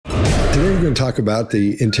Today we're going to talk about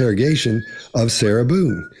the interrogation of Sarah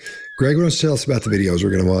Boone. Greg, what tell us about the videos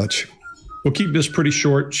we're going to watch? We'll keep this pretty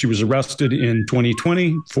short. She was arrested in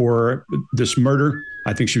 2020 for this murder.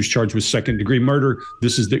 I think she was charged with second-degree murder.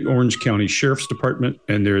 This is the Orange County Sheriff's Department,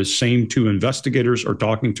 and their same two investigators are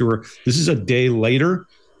talking to her. This is a day later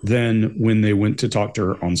than when they went to talk to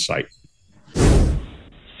her on site.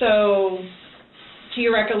 So, to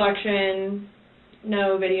your recollection,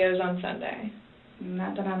 no videos on Sunday?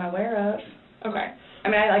 Not that I'm aware of. Okay. I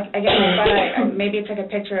mean, I maybe took a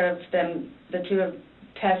picture of them, the two of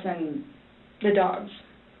Tess and The dogs.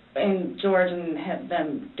 and George and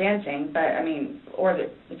them dancing, but I mean,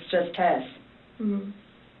 it's just Tess. Mm-hmm.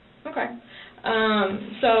 Okay.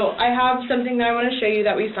 So I have something that I want to show you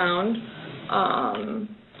that we found,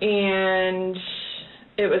 and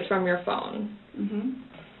it was from your phone. Mm-hmm.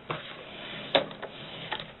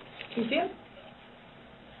 Can you see it?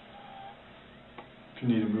 If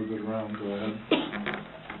you need to move it around, go ahead.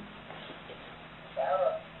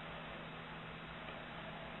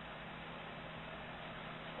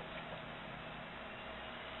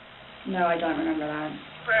 No, I don't remember that.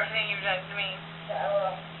 For everything you've done to me.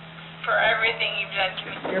 For everything you've done to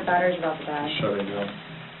me. Your battery's about to die. Shut it down.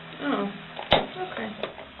 Oh, okay.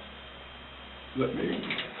 Let me.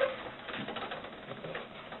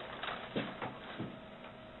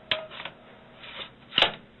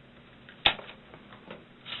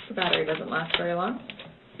 The battery doesn't last very long.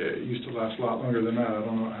 Yeah, it used to last a lot longer than that. I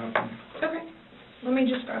don't know what happened. Okay. Let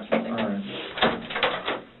me just grab something. All right.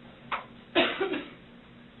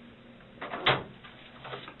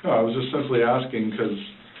 No, I was just simply asking because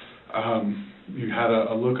you had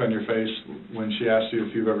a look on your face when she asked you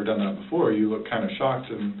if you've ever done that before. You looked kind of shocked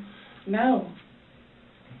and... No.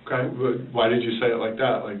 Okay, but why did you say it like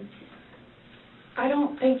that? Like, I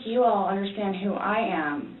don't think you all understand who I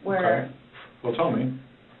am. okay. Well, tell me.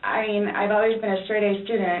 I mean, I've always been a straight-A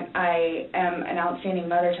student. I am an outstanding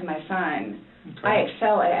mother to my son. Okay. I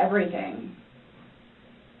excel at everything.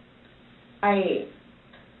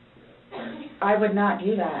 I would not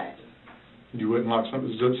do that. You wouldn't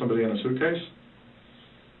zip somebody in a suitcase?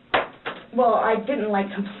 Well, I didn't,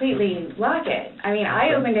 completely lock it. I mean,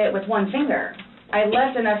 I opened it with one finger. I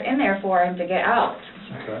left enough in there for him to get out.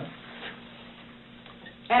 Okay.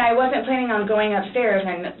 And I wasn't planning on going upstairs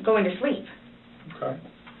and going to sleep. Okay.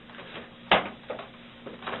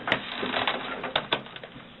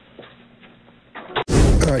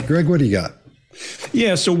 All right, Greg, what do you got?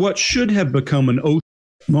 Yeah, so what should have become an oath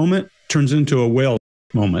moment turns into a whale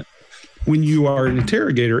moment. When you are an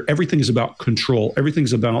interrogator, everything is about control.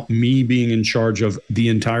 Everything's about me being in charge of the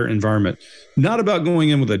entire environment, not about going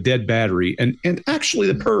in with a dead battery and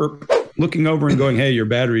actually the perp looking over and going, hey, your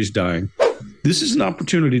battery's dying. This is an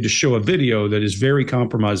opportunity to show a video that is very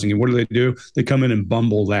compromising. And what do? They come in and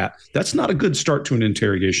bumble that. That's not a good start to an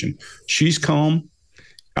interrogation. She's calm.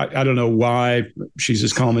 I don't know why she's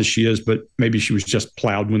as calm as she is, but maybe she was just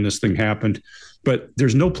plowed when this thing happened. But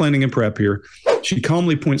there's no planning and prep here. She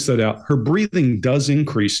calmly points that out. Her breathing does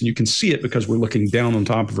increase, and you can see it because we're looking down on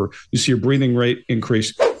top of her. You see her breathing rate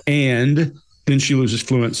increase, and then she loses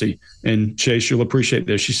fluency. And Chase, you'll appreciate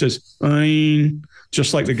this. She says, "Ein,"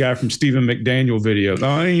 just like the guy from Stephen McDaniel video.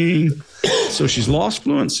 "Ein." So she's lost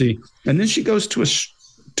fluency, and then she goes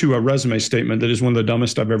to a resume statement that is one of the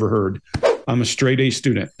dumbest I've ever heard. I'm a straight-A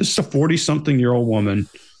student. This is a 40-something-year-old woman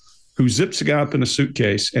who zips a guy up in a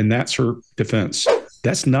suitcase, and that's her defense.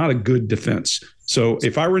 That's not a good defense. So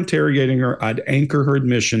if I were interrogating her, I'd anchor her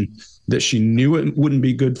admission that she knew it wouldn't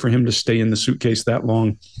be good for him to stay in the suitcase that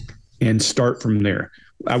long and start from there.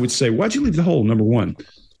 I would say, why'd you leave the hole, number one?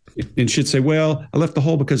 And she'd say, well, I left the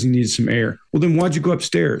hole because he needed some air. Well, then why'd you go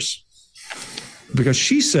upstairs? Because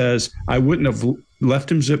she says, I wouldn't have left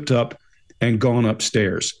him zipped up and gone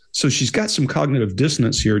upstairs. So she's got some cognitive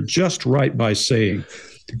dissonance here just right by saying,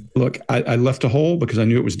 look, I left a hole because I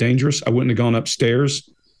knew it was dangerous. I wouldn't have gone upstairs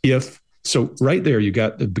so right there, you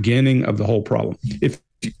got the beginning of the whole problem.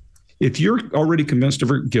 If you're already convinced of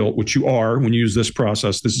her guilt, which you are when you use this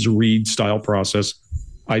process, this is a Reed style process,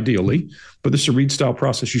 ideally, but this is a Reed style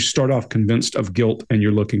process. You start off convinced of guilt and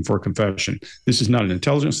you're looking for a confession. This is not an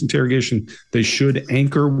intelligence interrogation. They should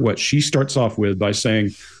anchor what she starts off with by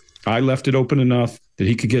saying, I left it open enough that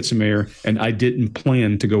he could get some air and I didn't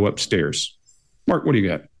plan to go upstairs. Mark, what do you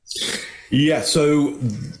got? Yeah, so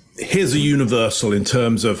here's a universal in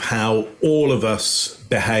terms of how all of us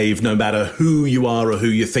behave, no matter who you are or who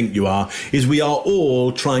you think you are, is we are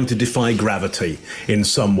all trying to defy gravity in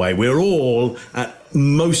some way. We're all at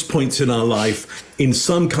most points in our life in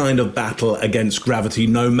some kind of battle against gravity,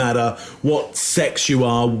 no matter what sex you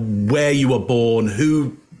are, where you were born,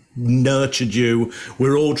 who nurtured you.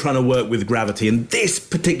 We're all trying to work with gravity. In this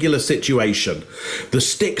particular situation, the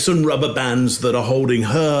sticks and rubber bands that are holding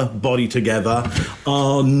her body together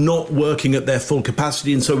are not working at their full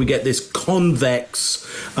capacity. And so we get this convex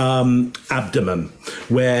abdomen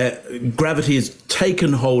where gravity has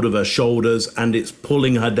taken hold of her shoulders and it's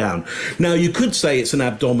pulling her down. Now, you could say it's an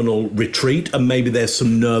abdominal retreat and maybe there's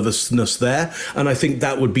some nervousness there. And I think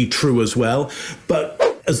that would be true as well. But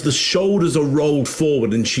as the shoulders are rolled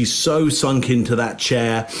forward and she's so sunk into that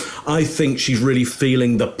chair, I think she's really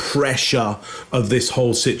feeling the pressure of this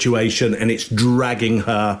whole situation and it's dragging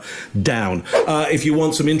her down. If you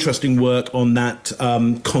want some interesting work on that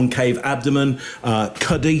concave abdomen,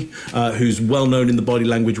 Cuddy, who's well known in the body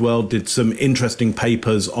language world, did some interesting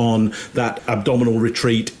papers on that abdominal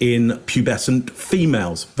retreat in pubescent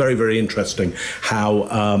females. Very, very interesting how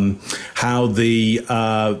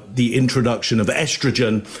the introduction of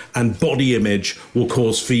estrogen and body image will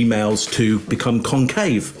cause females to become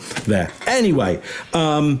concave there. Anyway,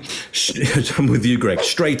 I'm with you, Greg.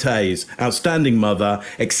 Straight A's, outstanding mother,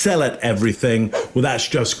 excel at everything. Well, that's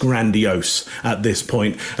just grandiose at this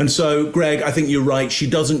point. And so, Greg, I think you're right. She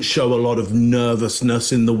doesn't show a lot of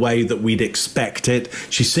nervousness in the way that we'd expect it.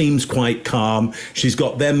 She seems quite calm. She's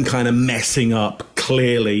got them kind of messing up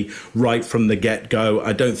clearly right from the get-go.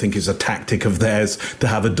 I don't think it's a tactic of theirs to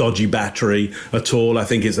have a dodgy battery at all. I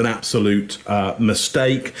think it's an absolute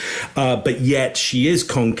mistake. But yet she is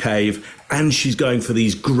concave and she's going for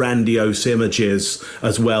these grandiose images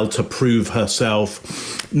as well to prove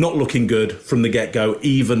herself. Not looking good from the get-go,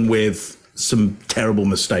 even with some terrible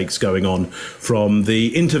mistakes going on from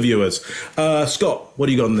the interviewers. Scott, what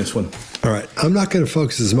do you got on this one? All right. I'm not going to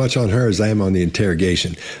focus as much on her as I am on the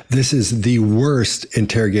interrogation. This is the worst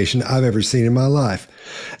interrogation I've ever seen in my life.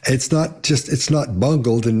 It's not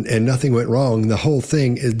bungled and nothing went wrong. The whole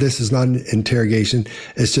thing is, this is not an interrogation.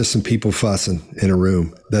 It's just some people fussing in a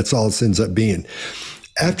room. That's all it ends up being.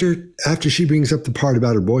 After she brings up the part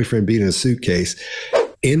about her boyfriend being in a suitcase,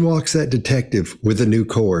 in walks that detective with a new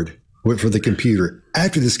cord for the computer.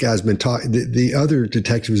 After this guy's been talking, the other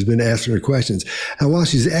detective has been asking her questions. And while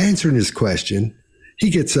she's answering his question, he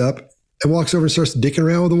gets up and walks over and starts dicking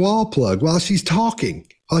around with a wall plug while she's talking,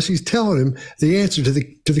 while she's telling him the answer to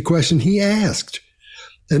the question he asked.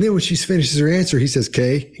 And then when she finishes her answer, he says,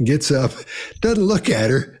 "Okay," and gets up, doesn't look at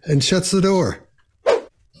her, and shuts the door.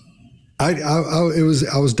 I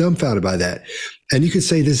was dumbfounded by that. And you could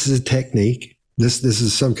say this is a technique. This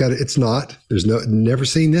is some kind of, it's not. There's never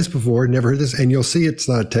seen this before, never heard this, and you'll see it's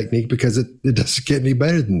not a technique because it doesn't get any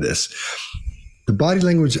better than this. The body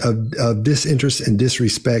language of disinterest and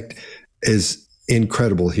disrespect is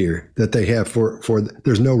incredible here that they have for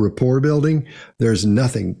there's no rapport building. There's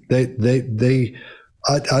nothing. I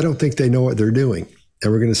don't think they know what they're doing.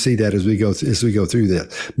 And we're going to see that as we go through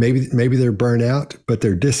that. Maybe they're burnt out, but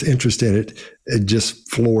their disinterest in it just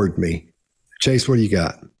floored me. Chase, what do you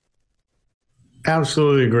got?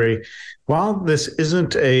 Absolutely agree. While this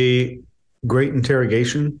isn't a great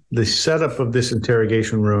interrogation, the setup of this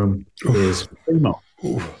interrogation room is primo.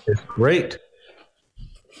 It's great.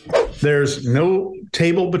 There's no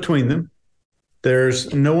table between them.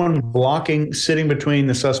 There's no one sitting between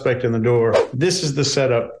the suspect and the door. This is the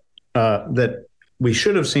setup that we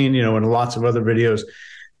should have seen, in lots of other videos.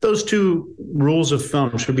 Those two rules of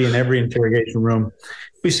thumb should be in every interrogation room.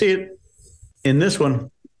 We see it in this one.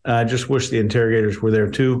 I just wish the interrogators were there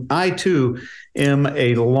too. I too am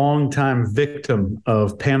a longtime victim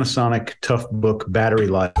of Panasonic Toughbook battery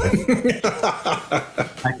life.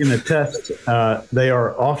 I can attest they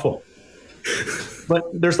are awful. But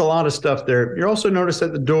there's a lot of stuff there. You also notice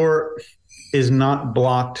that the door is not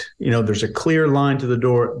blocked. There's a clear line to the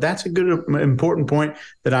door. That's a good, important point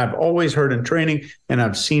that I've always heard in training, and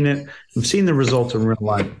I've seen it. I've seen the results in real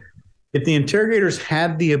life. If the interrogators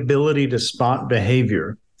had the ability to spot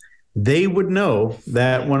behavior, they would know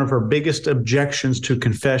that one of her biggest objections to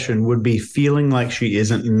confession would be feeling like she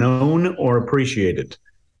isn't known or appreciated.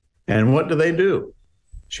 And what do?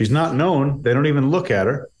 She's not known. They don't even look at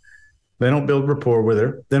her. They don't build rapport with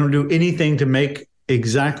her. They don't do anything to make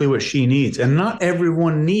exactly what she needs. And not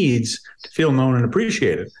everyone needs to feel known and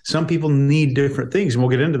appreciated. Some people need different things, and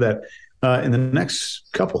we'll get into that in the next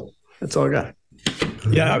couple. That's all I got.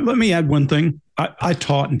 Yeah, let me add one thing. I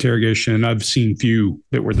taught interrogation, and I've seen few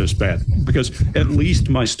that were this bad, because at least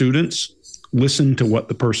my students listened to what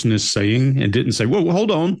the person is saying and didn't say, whoa, hold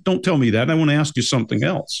on, don't tell me that. I want to ask you something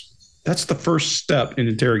else. That's the first step in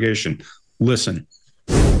interrogation. Listen.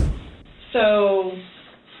 So,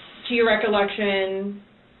 to your recollection,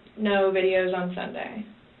 no videos on Sunday?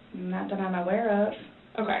 Not that I'm aware of.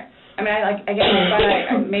 Okay. I mean, I guess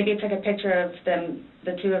I maybe took a picture of them,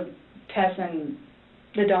 the two of Tess and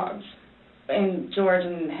The dogs. and George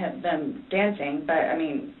and them dancing, but I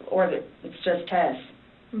mean, it's just Tess.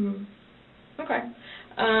 Mm-hmm. Okay.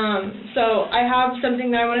 So I have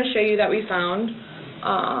something that I want to show you that we found,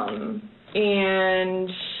 and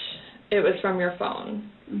it was from your phone.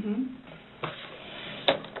 Mm-hmm.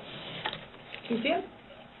 Can you see it?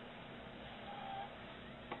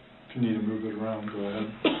 If you need to move it around, go ahead.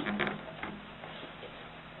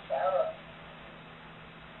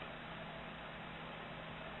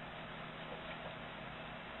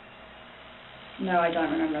 No, I don't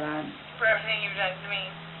remember that. For everything you've done to me.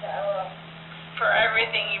 For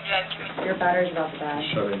everything you've done to me. Your battery's about to die.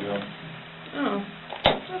 Shut it down. Oh,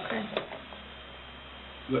 okay.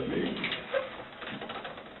 Let me.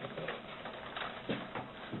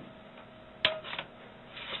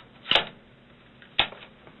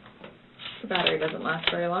 The battery doesn't last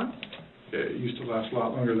very long. It used to last a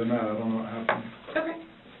lot longer than that. I don't know what happened. Okay.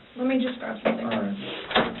 Let me just grab something. All right.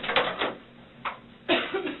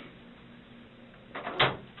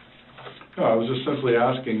 No, I was just simply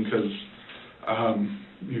asking because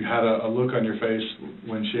you had a look on your face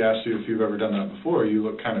when she asked you if you've ever done that before. You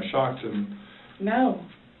looked kind of shocked and. No.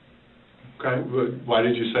 Okay, but why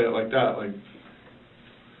did you say it like that? Like.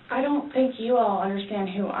 I don't think you all understand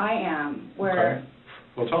who I am. Okay.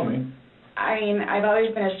 Well, tell me. I mean, I've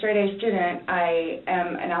always been a straight-A student. I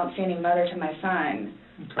am an outstanding mother to my son.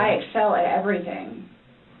 Okay. I excel at everything.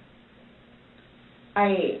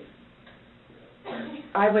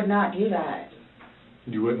 I would not do that.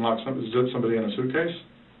 You wouldn't lock somebody in a suitcase?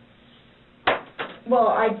 Well,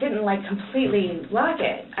 I didn't completely lock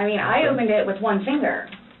it. I mean, I opened it with one finger.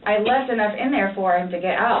 I left enough in there for him to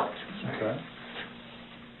get out. Okay.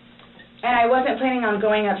 And I wasn't planning on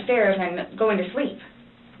going upstairs and going to sleep.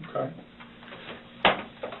 Okay.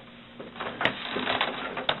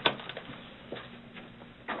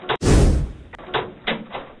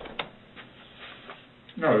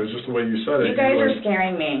 No, it was just the way you said it. You guys are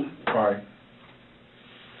scaring me. Why?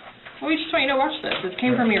 Well, we just want you to watch this. This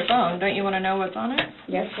came from your phone. Don't you want to know what's on it?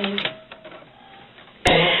 Yes, please.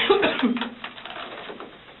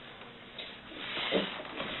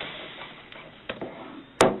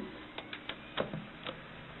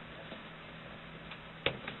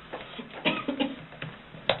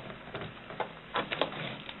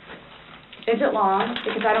 Is it long?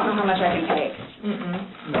 Because I don't know how much I can take.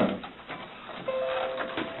 No.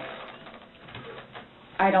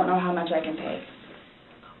 I don't know how much I can take.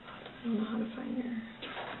 I don't know how to find your...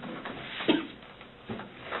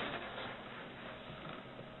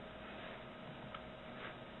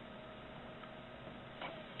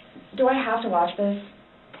 Do I have to watch this?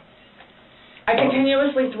 I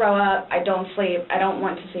continuously throw up. I don't sleep. I don't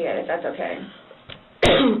want to see it, if that's okay.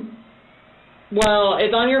 Well,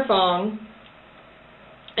 it's on your phone,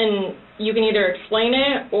 and you can either explain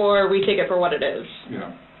it or we take it for what it is.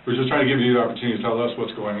 Yeah. We're just trying to give you the opportunity to tell us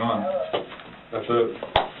what's going on. That's it.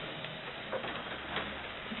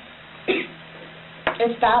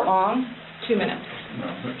 It's that long? 2 minutes. No.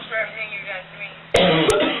 For everything you've done to me.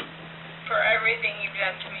 For everything you've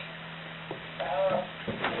done to me.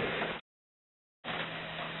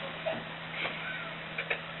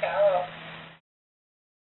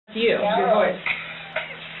 It's you, your voice.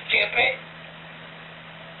 Stupid.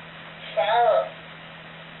 Sarah.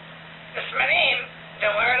 That's my name.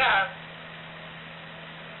 Don't wear it on.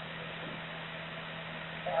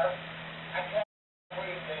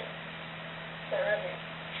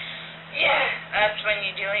 Yeah, that's when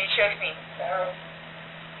you do when you choke me.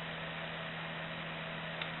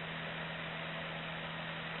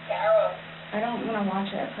 I don't want to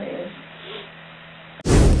watch it,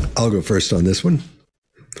 please. I'll go first on this one.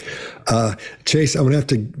 Chase, I'm gonna have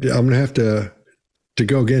to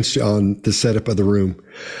go against you on the setup of the room.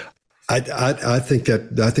 I think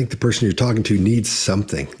the person you're talking to needs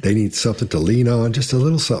something. They need something to lean on, just a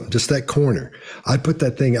little something, just that corner. I'd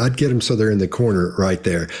get them so they're in the corner right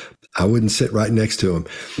there. I wouldn't sit right next to him.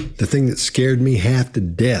 The thing that scared me half to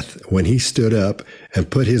death when he stood up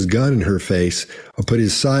and put his gun in her face or put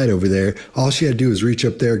his side over there, all she had to do was reach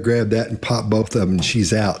up there, grab that, and pop both of them, and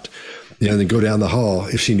she's out. And then go down the hall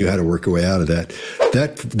if she knew how to work her way out of that.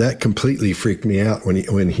 That completely freaked me out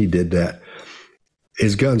when he did that.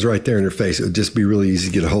 His gun's right there in her face. It would just be really easy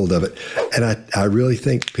to get a hold of it. And I really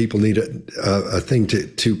think people need a thing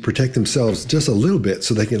to protect themselves just a little bit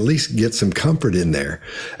so they can at least get some comfort in there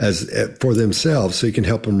for themselves so you can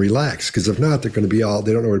help them relax. Because if not, they're going to be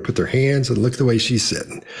they don't know where to put their hands. And look at the way she's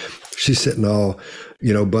sitting. She's sitting all,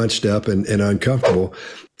 bunched up and uncomfortable.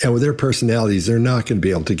 And with their personalities, they're not going to be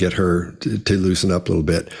able to get her to loosen up a little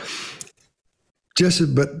bit.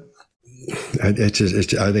 But I think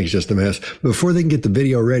it's just a mess. Before they can get the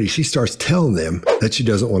video ready, she starts telling them that she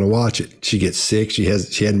doesn't want to watch it. She gets sick. She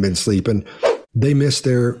hadn't been sleeping. They missed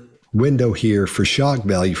their window here for shock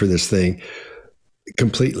value for this thing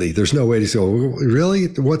completely. There's no way to go, really?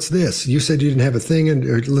 What's this? You said you didn't have a thing,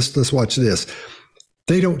 and let's watch this.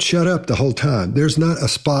 They don't shut up the whole time. There's not a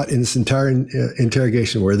spot in this entire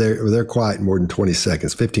interrogation where they're quiet more than 20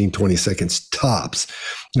 seconds, 15, 20 seconds tops.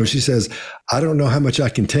 She says, I don't know how much I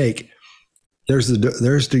can take. There's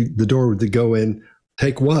the door to go in.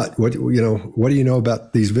 Take what? What do you know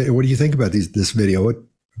about these? What do you think about this video?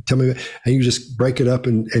 Tell me. And you just break it up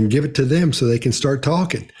and give it to them so they can start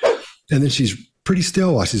talking. And then she's pretty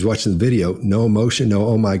still while she's watching the video. No emotion, no,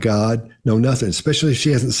 oh my God, no nothing, especially if she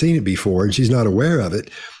hasn't seen it before and she's not aware of it.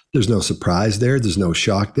 There's no surprise there. There's no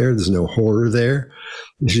shock there. There's no horror there.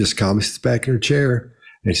 And she just calmly sits back in her chair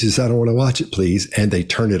and she says, I don't want to watch it, please. And they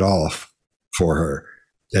turn it off for her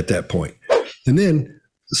at that point. And then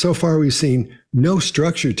so far we've seen no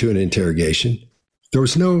structure to an interrogation. There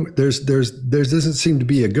doesn't seem to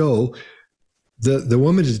be a goal. The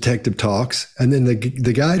woman detective talks, and then the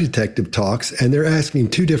guy detective talks, and they're asking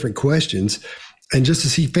two different questions. And just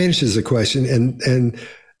as he finishes a question and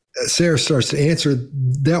Sarah starts to answer,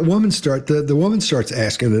 the woman starts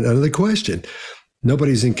asking another question.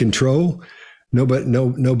 Nobody's in control.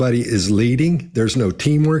 Nobody is leading. There's no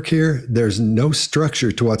teamwork here. There's no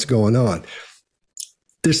structure to what's going on.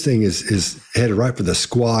 This thing is headed right for the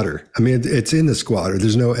squatter. I mean, it's in the squatter.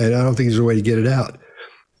 And I don't think there's a way to get it out.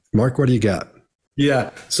 Mark, what do you got?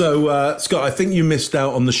 Yeah. So, Scott, I think you missed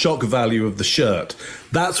out on the shock value of the shirt.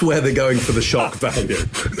 That's where they're going for the shock value.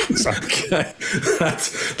 Okay.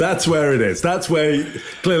 That's where it is. That's where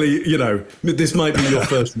clearly, this might be your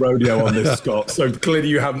first rodeo on this, Scott. So clearly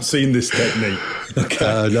you haven't seen this technique.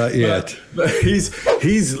 Okay. Not yet. But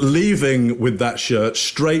he's leaving with that shirt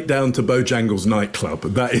straight down to Bojangles nightclub.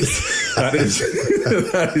 That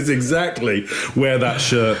is exactly where that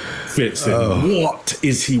shirt fits in. Oh. What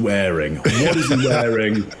is he wearing? What is he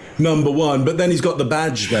wearing? Number one, but then he's got the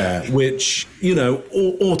badge there, which,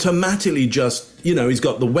 automatically just, he's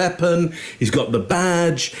got the weapon, he's got the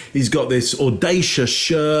badge, he's got this audacious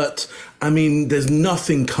shirt. I mean, there's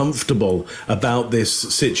nothing comfortable about this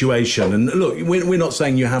situation. And look, we're not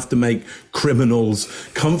saying you have to make criminals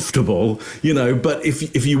comfortable, but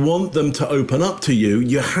if you want them to open up to you,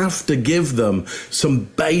 you have to give them some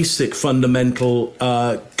basic fundamental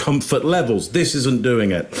comfort levels. This isn't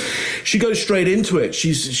doing it. She goes straight into it.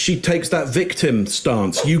 She takes that victim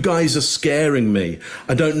stance. You guys are scaring me.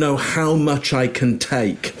 I don't know how much I can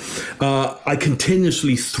take. I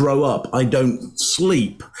continuously throw up. I don't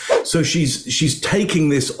sleep. So she's taking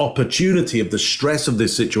this opportunity of the stress of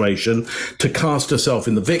this situation to cast herself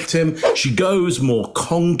in the victim. She goes more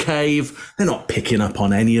concave. They're not picking up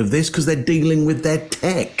on any of this because they're dealing with their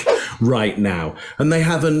tech right now. And they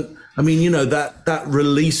haven't, that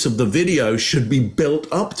release of the video should be built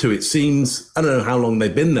up to. It seems, I don't know how long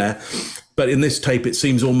they've been there, but in this tape, it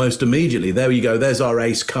seems almost immediately. There you go. There's our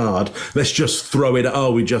ace card. Let's just throw it.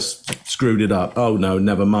 Oh, we just screwed it up. Oh, no,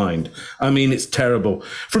 never mind. I mean, it's terrible.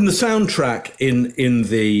 From the soundtrack in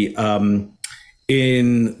the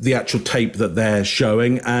actual tape that they're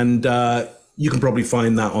showing, and you can probably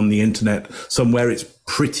find that on the internet somewhere. It's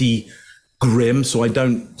pretty grim, so I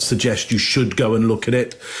don't suggest you should go and look at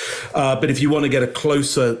it. But if you want to get a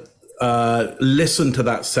closer listen to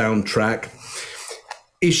that soundtrack,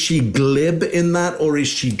 is she glib in that, or is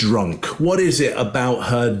she drunk? What is it about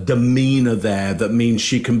her demeanor there that means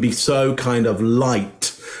she can be so kind of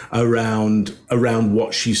light around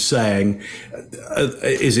what she's saying?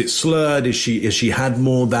 Is it slurred? Is she had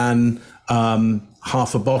more than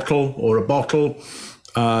half a bottle or a bottle?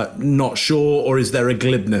 Not sure. Or is there a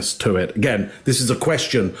glibness to it? Again, this is a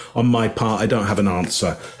question on my part. I don't have an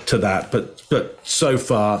answer to that, but so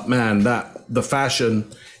far, man, that the fashion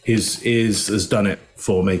has done it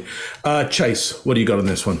for me. Chase, what do you got on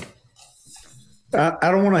this one?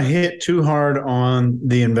 I don't want to hit too hard on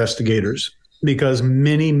the investigators, because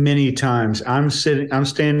many, many times I'm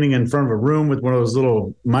standing in front of a room with one of those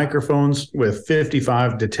little microphones with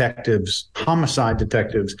 55 detectives, homicide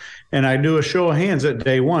detectives, and I do a show of hands at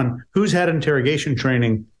day one. Who's had interrogation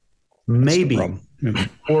training? Maybe.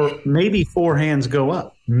 Or maybe 4 hands go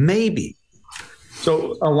up. Maybe.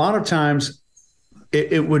 So a lot of times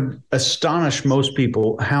it would astonish most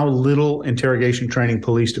people how little interrogation training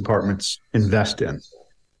police departments invest in.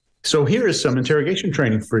 So here is some interrogation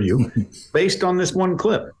training for you based on this one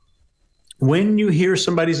clip. when you hear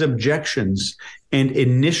somebody's objections and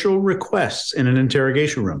initial requests in an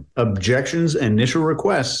interrogation room, objections, initial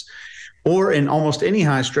requests, or in almost any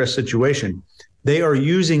high stress situation, they are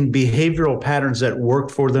using behavioral patterns that worked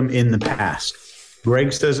for them in the past.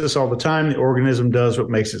 Greg says this all the time. The organism does what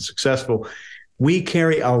makes it successful. We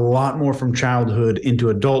carry a lot more from childhood into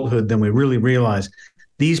adulthood than we really realize.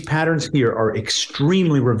 These patterns here are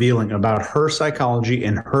extremely revealing about her psychology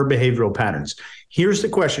and her behavioral patterns. Here's the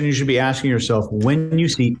question you should be asking yourself when you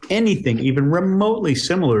see anything even remotely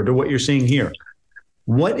similar to what you're seeing here.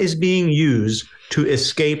 What is being used to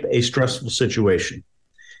escape a stressful situation?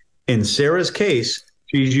 In Sarah's case,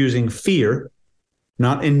 she's using fear,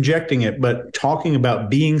 not injecting it, but talking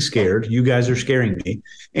about being scared. You guys are scaring me.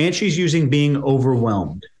 And she's using being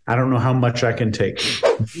overwhelmed. I don't know how much I can take.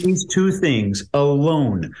 These two things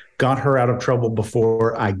alone got her out of trouble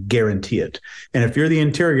before, I guarantee it. And if you're the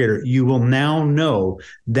interrogator, you will now know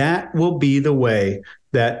that will be the way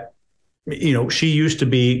that, she used to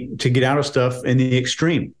be to get out of stuff in the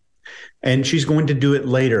extreme. And she's going to do it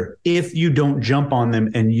later if you don't jump on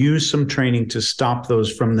them and use some training to stop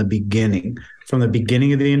those from the beginning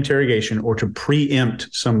of the interrogation, or to preempt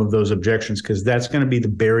some of those objections, because that's going to be the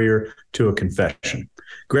barrier to a confession.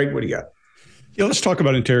 Greg, what do you got? Yeah, let's talk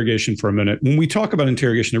about interrogation for a minute. When we talk about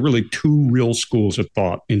interrogation, there are really two real schools of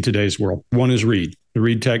thought in today's world. One is Reed. The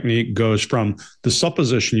Reed technique goes from the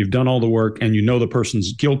supposition you've done all the work and you know the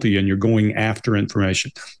person's guilty and you're going after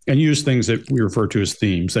information, and use things that we refer to as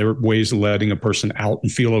themes. They were ways of letting a person out and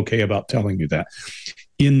feel okay about telling you that.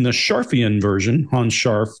 In the Scharfian version, Hans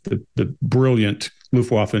Scharf, the brilliant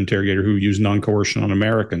Luftwaffe interrogator who used non-coercion on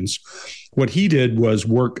Americans, what he did was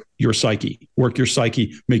work your psyche,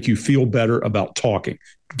 make you feel better about talking,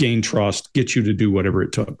 gain trust, get you to do whatever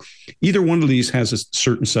it took. Either one of these has a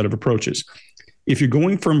certain set of approaches. If you're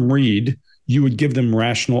going from Reed, you would give them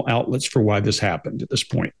rational outlets for why this happened at this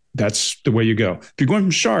point. That's the way you go. If you're going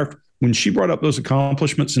from Scharf, when she brought up those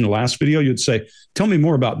accomplishments in the last video, you'd say, tell me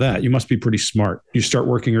more about that. You must be pretty smart. You start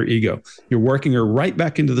working her ego. You're working her right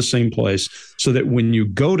back into the same place so that when you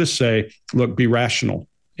go to say, look, be rational,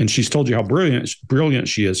 and she's told you how brilliant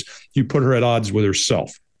she is, you put her at odds with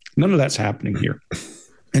herself. None of that's happening here.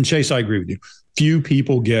 And Chase, I agree with you. Few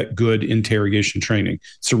people get good interrogation training.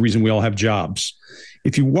 It's the reason we all have jobs.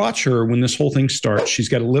 If you watch her, when this whole thing starts, she's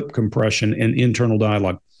got a lip compression and internal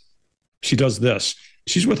dialogue. She does this.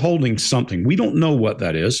 She's withholding something. We don't know what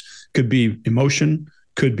that is. Could be emotion,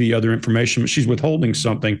 could be other information, but she's withholding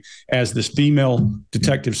something as this female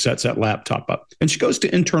detective sets that laptop up. And she goes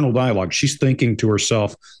to internal dialogue. She's thinking to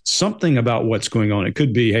herself something about what's going on. It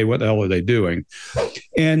could be, hey, what the hell are they doing?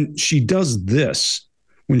 And she does this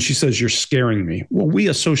when she says, you're scaring me. Well, we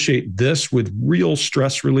associate this with real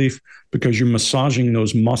stress relief because you're massaging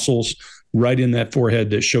those muscles right in that forehead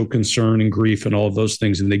that show concern and grief and all of those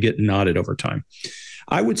things, and they get knotted over time.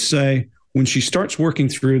 I would say when she starts working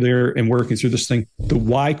through there and working through this thing, the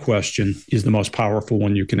why question is the most powerful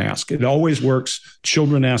one you can ask. It always works.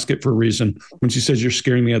 Children ask it for a reason. When she says, you're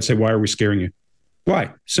scaring me, I'd say, why are we scaring you?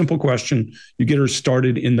 Why? Simple question. You get her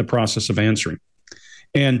started in the process of answering.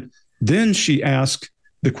 And then she asks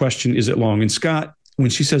the question, is it long? And Scott, when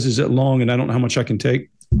she says, is it long? And I don't know how much I can take.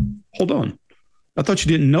 Hold on. I thought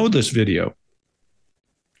you didn't know this video.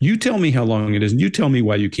 You tell me how long it is, and you tell me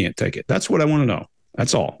why you can't take it. That's what I want to know.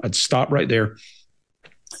 That's all. I'd stop right there.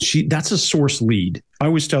 That's a source lead. I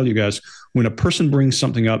always tell you guys, when a person brings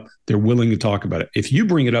something up, they're willing to talk about it. If you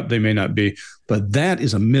bring it up, they may not be, but that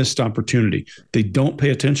is a missed opportunity. They don't pay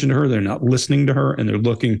attention to her. They're not listening to her, and they're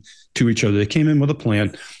looking to each other. They came in with a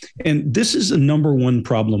plan. And this is the number one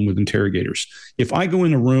problem with interrogators. If I go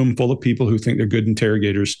in a room full of people who think they're good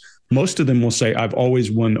interrogators, most of them will say, I've always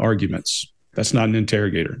won arguments. That's not an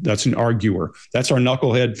interrogator. That's an arguer. That's our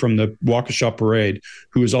knucklehead from the Waukesha parade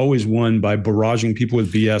who is always won by barraging people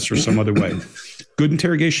with BS or some other way. Good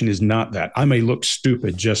interrogation is not that. I may look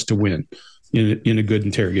stupid just to win in a good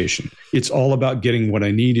interrogation. It's all about getting what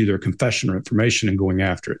I need, either a confession or information, and going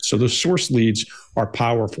after it. So the source leads are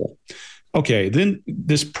powerful. Okay, then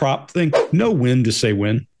this prop thing, know when to say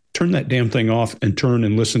when. Turn that damn thing off and turn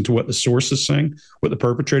and listen to what the source is saying, what the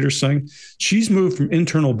perpetrator's saying. She's moved from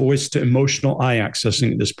internal voice to emotional eye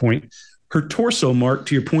accessing at this point. Her torso, Mark,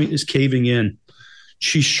 to your point, is caving in.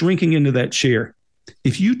 She's shrinking into that chair.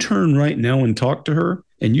 If you turn right now and talk to her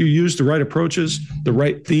and you use the right approaches, the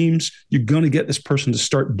right themes, you're going to get this person to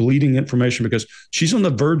start bleeding information because she's on the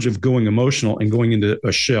verge of going emotional and going into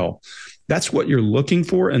a shell. That's what you're looking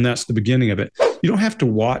for, and that's the beginning of it. You don't have to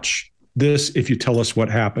watch this if you tell us what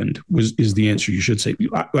happened is the answer. You should say,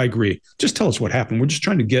 I agree. Just tell us what happened. We're just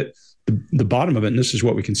trying to get the bottom of it, and this is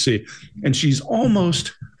what we can see. And she's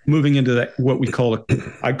almost moving into that, what we call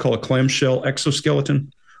I'd call a clamshell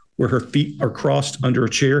exoskeleton, where her feet are crossed under a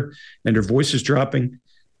chair and her voice is dropping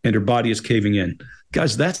and her body is caving in.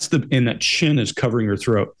 Guys, and that chin is covering her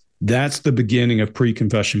throat. That's the beginning of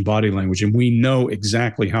pre-confession body language, and we know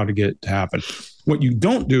exactly how to get it to happen. What you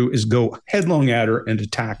don't do is go headlong at her and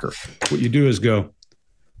attack her. What you do is go,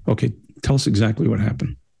 okay, tell us exactly what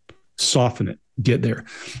happened. Soften it, get there.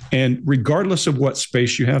 And regardless of what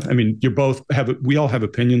space you have, I mean, we all have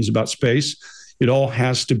opinions about space. It all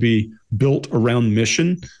has to be built around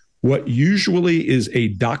mission. What usually is a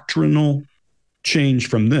doctrinal change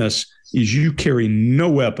from this is you carry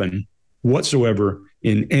no weapon whatsoever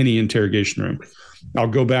in any interrogation room. I'll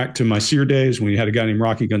go back to my SEER days when we had a guy named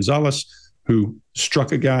Rocky Gonzalez who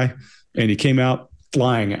struck a guy and he came out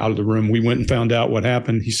flying out of the room. We went and found out what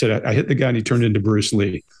happened. He said, I hit the guy and he turned into Bruce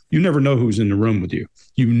Lee. You never know who's in the room with you.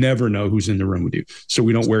 You never know who's in the room with you. So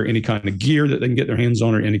we don't wear any kind of gear that they can get their hands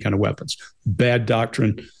on or any kind of weapons. Bad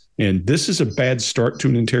doctrine. And this is a bad start to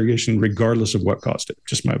an interrogation, regardless of what caused it.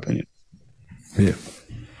 Just my opinion. Yeah.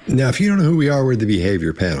 Now, if you don't know who we are, we're the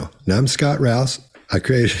behavior panel. Now, I'm Scott Rouse. I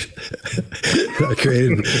created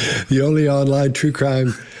the only online true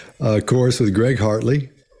crime course with Greg Hartley.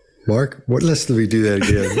 Mark, let's do that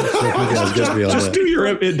again. Just do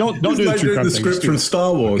your don't do the true crime the script from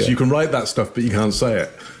Star Wars. Okay. You can write that stuff, but you can't say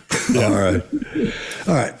it. Yeah.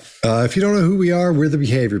 All right. If you don't know who we are, we're the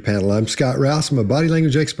behavior panel. I'm Scott Rouse. I'm a body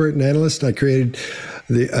language expert and analyst. I created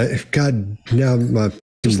the God. Now my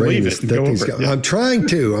brain is that thing's going. Yeah. I'm trying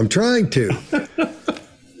to.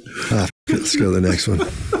 Let's go to the next one.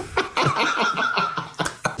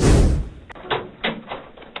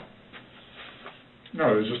 No,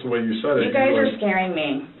 it was just the way you said it. You guys are scaring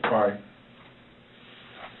me. Why?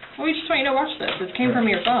 Well, we just want you to watch this. It came from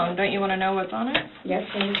your phone. Don't you want to know what's on it? Yes,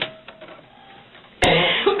 please.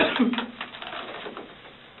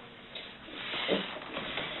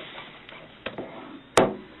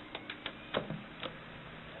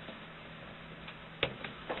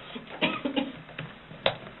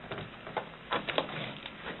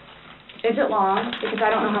 Is it long? Because I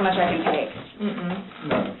don't know how much I can take.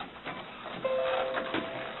 No.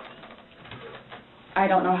 I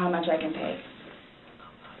don't know how much I can take.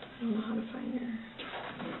 I don't know how to find your...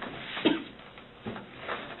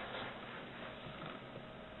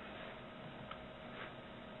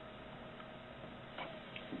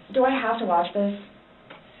 Do I have to watch this?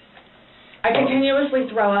 I continuously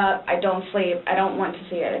throw up. I don't sleep. I don't want to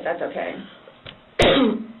see it, if that's okay.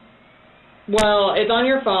 Well, it's on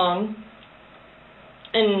your phone,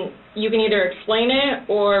 and you can either explain it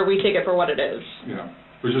or we take it for what it is. Yeah.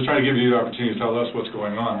 We're just trying to give you the opportunity to tell us what's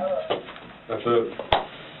going on. That's it.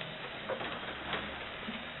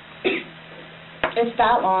 It's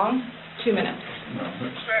that long? 2 minutes. No.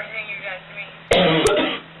 For everything you've done to me.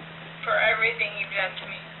 For everything you've done to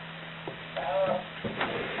me.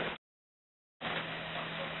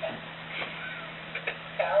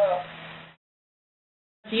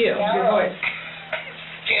 You, your voice.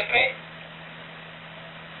 Stupid.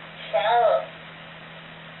 Sarah.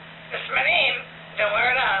 That's my name. Don't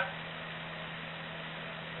wear it on.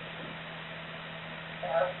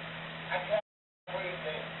 I can't breathe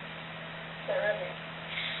it.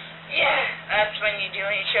 Yeah, that's when you do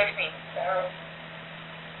it. You choke me.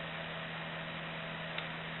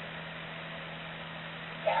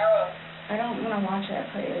 I don't want to watch it,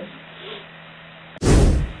 please.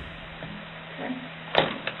 Okay.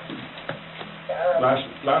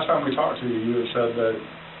 Last time we talked to you, you had said that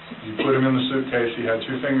you put him in the suitcase, he had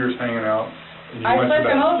 2 fingers hanging out. And I flipped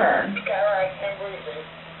him over.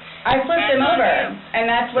 I flipped him over, and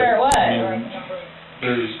that's where it was.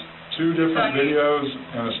 There's 2 different videos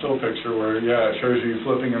and a still picture where, it shows you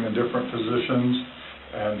flipping him in different positions,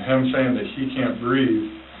 and him saying that he can't breathe,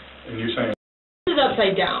 and you saying... This is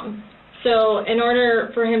upside down. So in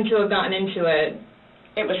order for him to have gotten into it...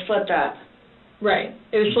 It was flipped up. Right.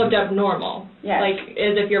 It was flipped up normal. Yes. Like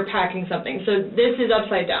as if you're packing something. So this is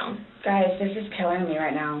upside down. Guys, this is killing me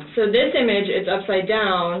right now. So this image is upside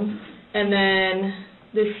down, and then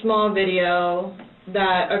this small video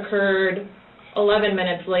that occurred 11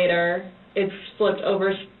 minutes later, it's flipped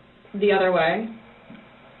over the other way,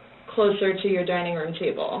 closer to your dining room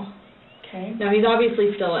table. Okay. Now he's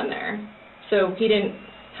obviously still in there. So he didn't,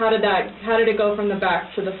 how did it go from the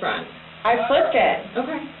back to the front? I flipped it.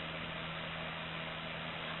 Okay.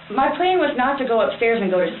 My plan was not to go upstairs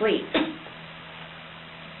and go to sleep.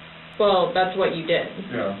 Well, that's what you did.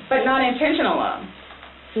 Yeah. But not intentional.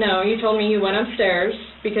 No, you told me you went upstairs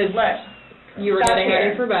because you were getting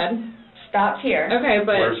ready for bed. Stopped here. Okay,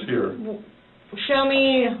 but where's here? Show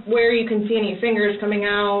me where you can see any fingers coming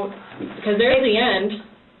out, because there's the end.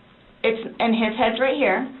 and his head's right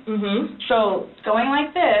here. Mm-hmm. So going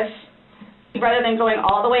like this, rather than going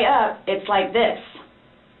all the way up, it's like this.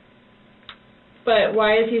 But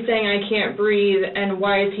why is he saying I can't breathe, and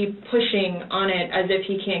why is he pushing on it as if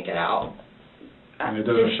he can't get out? And it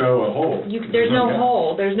doesn't show a hole. There's no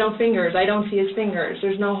hole. There's no fingers. I don't see his fingers.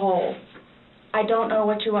 There's no hole. I don't know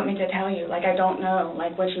what you want me to tell you. Like, I don't know,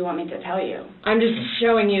 like, what you want me to tell you. I'm just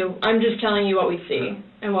showing you. I'm just telling you what we see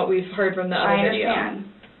and what we've heard from the other video.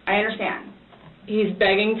 I understand. He's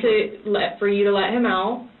begging for you to let him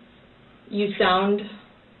out.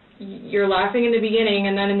 You're laughing in the beginning,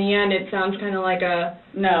 and then in the end, it sounds kind of like a...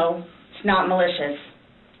 No, it's not malicious.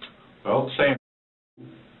 Well, same.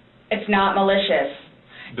 It's not malicious.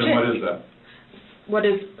 Then what is that? What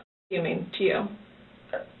does you mean to you?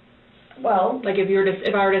 Well... Like if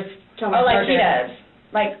I were to tell my like partner... he does.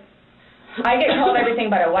 Like, I get called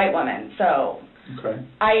everything but a white woman, so... Okay.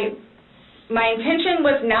 My intention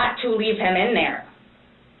was not to leave him in there.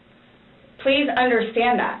 Please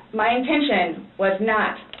understand that. My intention was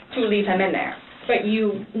not to leave him in there. But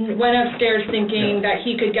you went upstairs thinking that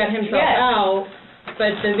he could get himself out,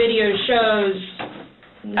 but the video shows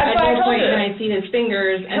at no point can I see his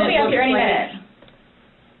fingers. He'll be out here any minute.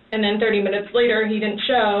 And then 30 minutes later, he didn't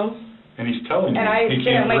show. And he's telling you he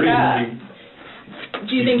can't wake breathe. up.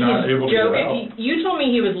 Do you think he's joking? You told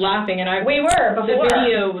me he was laughing, and we were before. The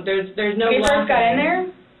video, there's no when we laughing. first got in there?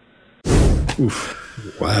 Oof.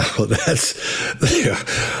 Wow, that's...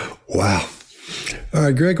 wow. All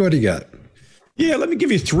right, Greg, what do you got? Yeah, let me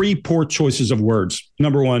give you 3 poor choices of words.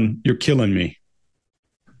 Number 1, you're killing me.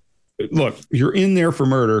 Look, you're in there for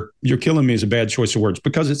murder. You're killing me is a bad choice of words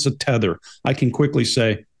because it's a tether. I can quickly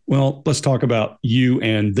say, well, let's talk about you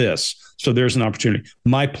and this. So there's an opportunity.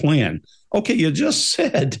 My plan. Okay, you just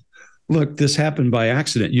said, look, this happened by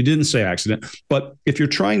accident. You didn't say accident. But if you're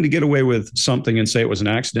trying to get away with something and say it was an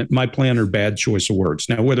accident, my plan or bad choice of words.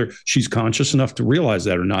 Now, whether she's conscious enough to realize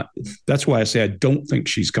that or not, that's why I say I don't think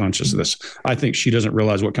she's conscious of this. I think she doesn't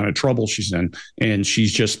realize what kind of trouble she's in, and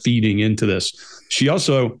she's just feeding into this. She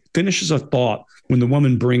also finishes a thought when the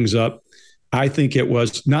woman brings up, I think it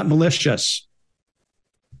was not malicious.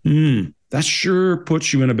 That sure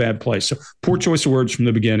puts you in a bad place. So poor choice of words from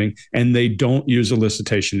the beginning, and they don't use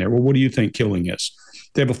elicitation there. Well, what do you think killing is?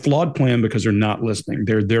 They have a flawed plan because they're not listening.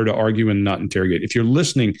 They're there to argue and not interrogate. If you're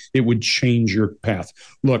listening, it would change your path.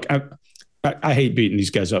 Look, I hate beating these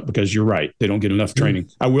guys up because you're right. They don't get enough training.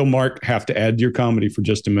 I will, Mark, have to add to your comedy for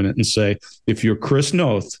just a minute and say, if you're Chris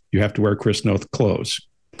Noth, you have to wear Chris Noth clothes.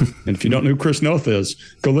 And if you don't know who Chris Noth is,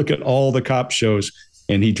 go look at all the cop shows.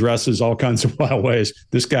 And he dresses all kinds of wild ways.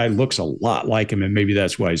 This guy looks a lot like him, and maybe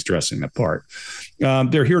that's why he's dressing the part.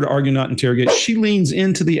 They're here to argue, not interrogate. She leans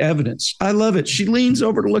into the evidence. I love it. She leans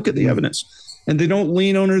over to look at the evidence, and they don't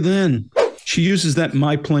lean on her then. She uses that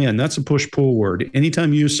my plan. That's a push-pull word.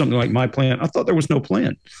 Anytime you use something like my plan, I thought there was no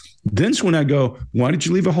plan. Then's when I go, why did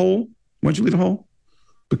you leave a hole? Why'd you leave a hole?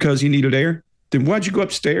 Because you needed air? Then why'd you go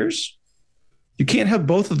upstairs? You can't have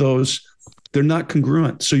both of those. They're not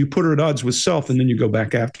congruent. So you put her at odds with self, and then you go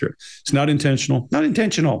back after it. It's not intentional. Not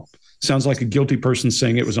intentional. Sounds like a guilty person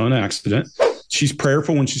saying it was on accident. She's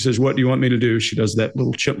prayerful when she says, what do you want me to do? She does that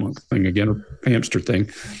little chipmunk thing again, or hamster thing.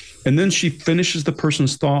 And then she finishes the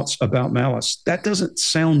person's thoughts about malice. That doesn't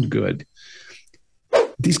sound good.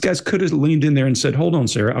 These guys could have leaned in there and said, hold on,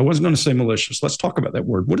 Sarah, I wasn't going to say malicious. Let's talk about that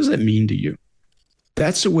word. What does that mean to you?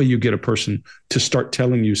 That's the way you get a person to start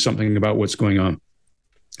telling you something about what's going on.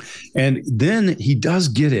 And then he does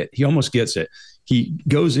get it. He almost gets it. He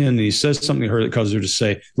goes in and he says something to her that causes her to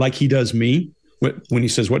say, like he does me. When he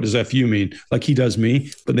says, what does FU mean? Like he does me,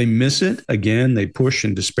 but they miss it. Again, they push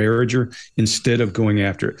and disparage her instead of going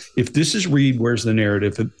after it. If this is Reed, where's the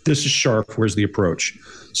narrative? If this is Sharp, where's the approach?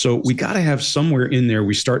 So we got to have somewhere in there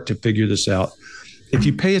we start to figure this out. If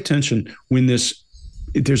you pay attention,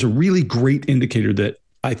 there's a really great indicator that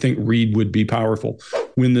I think Reed would be powerful.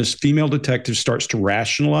 When this female detective starts to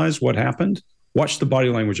rationalize what happened, watch the body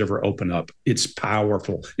language of her open up. It's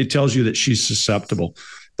powerful. It tells you that she's susceptible.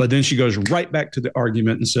 But then she goes right back to the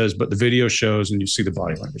argument and says, but the video shows, and you see the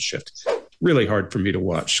body language shift. Really hard for me to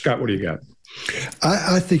watch. Scott, what do you got?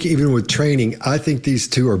 I think even with training, I think these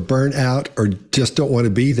two are burnt out or just don't want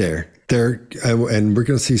to be there. And we're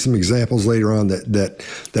going to see some examples later on that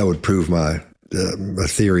would prove my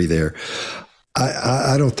theory there.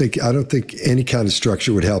 I don't think any kind of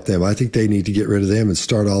structure would help them. I think they need to get rid of them and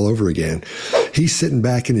start all over again. He's sitting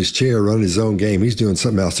back in his chair running his own game. He's doing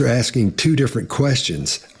something else. They're asking 2 different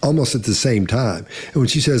questions almost at the same time. And when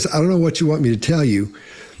she says, I don't know what you want me to tell you,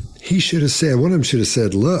 one of them should have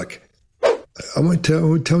said, look, I want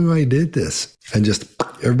to tell me why you did this. And just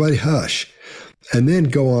everybody hush. and then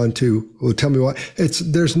go on to, well, tell me why.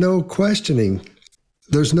 There's no questioning.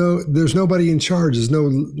 There's nobody in charge. There's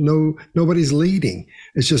nobody's leading.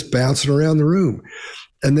 It's just bouncing around the room.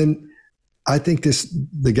 And then I think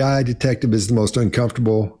the guy detective is the most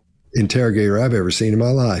uncomfortable interrogator I've ever seen in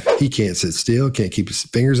my life. He can't sit still, can't keep his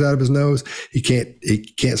fingers out of his nose. He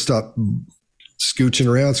can't stop scooching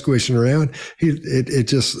around, squishing around. It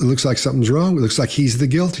just looks like something's wrong. It looks like he's the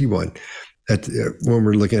guilty one when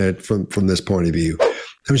we're looking at it from this point of view.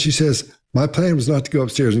 And when she says, my plan was not to go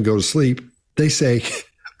upstairs and go to sleep, they say,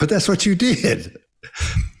 but that's what you did.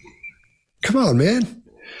 Come on, man.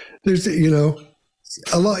 There's,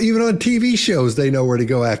 a lot, even on TV shows, they know where to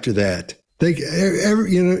go after that.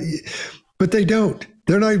 But they don't.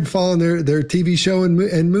 They're not even following their TV show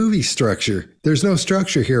and movie structure. There's no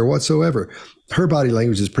structure here whatsoever. Her body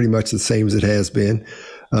language is pretty much the same as it has been.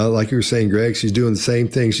 Like you were saying, Greg, she's doing the same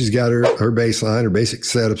thing. She's got her baseline, her basic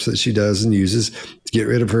setups that she does and uses to get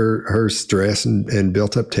rid of her stress and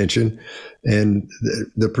built up tension and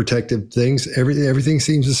the protective things. Everything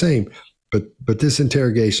seems the same. But this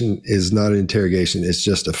interrogation is not an interrogation. It's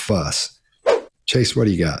just a fuss. Chase, what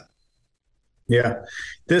do you got? Yeah,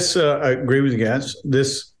 I agree with you guys.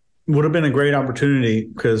 This would have been a great opportunity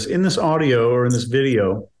because in this audio or in this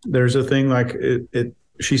video, there's a thing like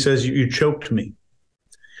she says, you choked me.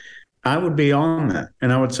 I would be on that.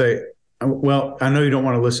 And I would say, well, I know you don't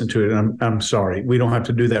want to listen to it. And I'm sorry. We don't have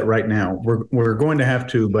to do that right now. We're going to have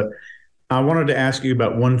to, but I wanted to ask you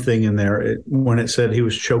about one thing in there when it said he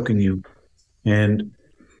was choking you. And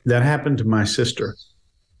that happened to my sister.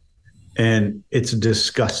 And it's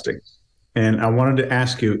disgusting. And I wanted to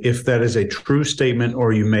ask you if that is a true statement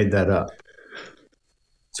or you made that up.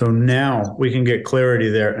 So now we can get clarity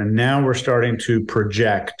there. And now we're starting to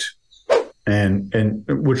project. And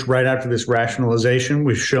which right after this rationalization,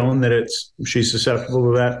 we've shown that she's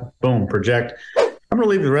susceptible to that. Boom, project. I'm going to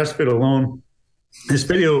leave the rest of it alone. This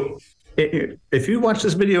video, if you watch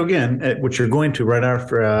this video again, which you're going to right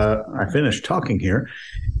after I finish talking here,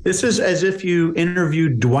 this is as if you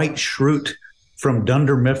interviewed Dwight Schrute from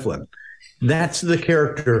Dunder Mifflin. That's the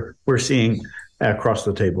character we're seeing across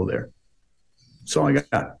the table there. That's all I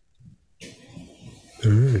got.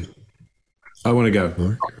 All right. I want to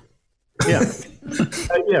go. Yeah.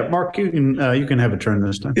 Yeah, Mark, you can have a turn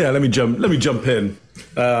this time. Yeah, let me jump in.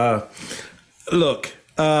 Look,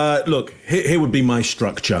 here would be my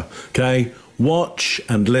structure, okay? Watch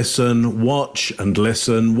and listen, watch and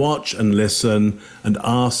listen, watch and listen, and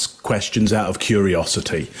ask questions out of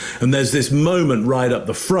curiosity. And there's this moment right up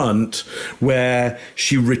the front where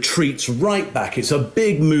she retreats right back. It's a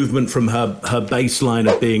big movement from her baseline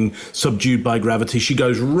of being subdued by gravity. She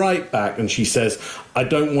goes right back and she says, I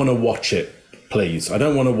don't want to watch it, please. I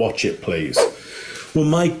don't want to watch it, please. Well,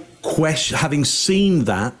 my question, having seen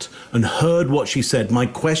that and heard what she said, my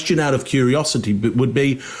question out of curiosity would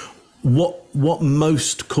be, what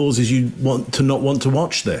most causes you not want to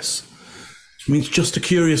watch this? I mean, it's just a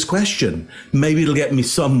curious question. Maybe it'll get me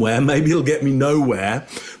somewhere, maybe it'll get me nowhere,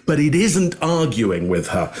 but it isn't arguing with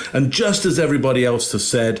her. And just as everybody else has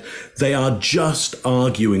said, they are just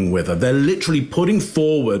arguing with her. They're literally putting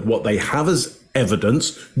forward what they have as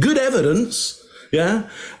evidence, good evidence, yeah?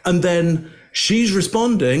 And then she's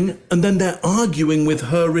responding, and then they're arguing with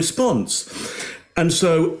her response. And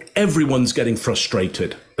so everyone's getting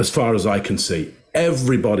frustrated, as far as I can see.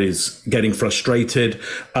 Everybody's getting frustrated.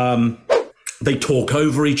 They talk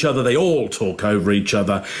over each other. They all talk over each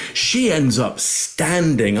other. She ends up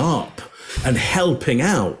standing up and helping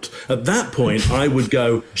out. At that point, I would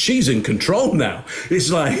go, she's in control now.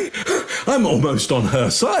 It's like, I'm almost on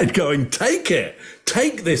her side going, take it.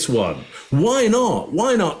 Take this one. Why not?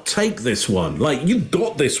 Why not take this one? Like, you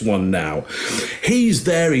got this one now. He's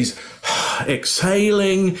there. He's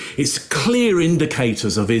exhaling. It's clear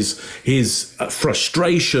indicators of his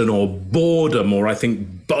frustration or boredom, or I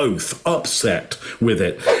think both, upset with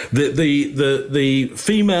it. The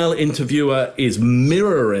female interviewer is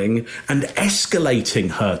mirroring and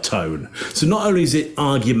escalating her tone. So not only is it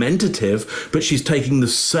argumentative, but she's taking the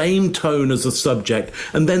same tone as the subject,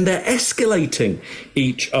 and then they're escalating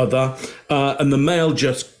each other. And the male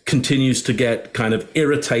just continues to get kind of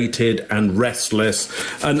irritated and restless.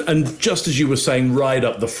 And just as you were saying right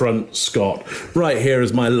up the front, Scott, right here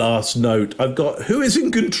is my last note. I've got, who is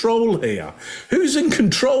in control here? Who's in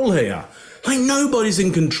control here? Like, nobody's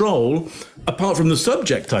in control apart from the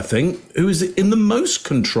subject, I think, who is in the most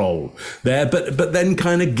control there, but then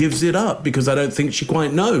kind of gives it up because I don't think she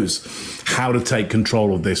quite knows how to take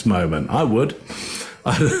control of this moment. I would.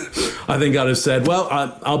 I think I'd have said, well,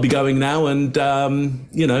 I'll be going now, and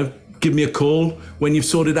give me a call when you've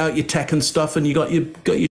sorted out your tech and stuff and you got your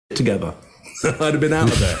shit together. I'd have been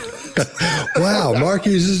out of there. Wow, Mark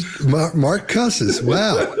cusses.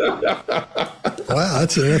 Wow,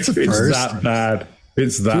 that's a first. It's that bad.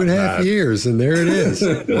 It's that 2.5 years, and there it is.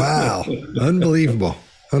 Wow, unbelievable.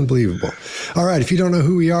 All right, if you don't know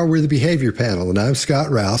who we are, we're the Behavior Panel, and I'm Scott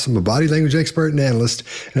Rouse. I'm a body language expert and analyst,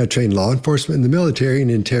 and I train law enforcement in the military in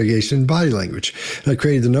interrogation and body language. And I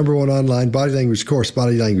created the #1 online body language course,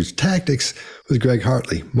 Body Language Tactics, with Greg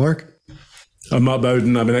Hartley. Mark? I'm Mark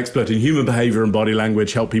Bowden. I'm an expert in human behavior and body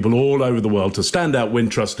language, help people all over the world to stand out, win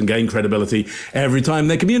trust, and gain credibility every time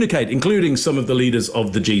they communicate, including some of the leaders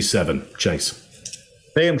of the G7. Chase.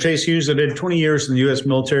 Hey, I'm Chase Hughes. I did 20 years in the U.S.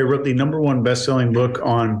 military, wrote the #1 best-selling book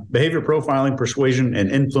on behavior profiling, persuasion,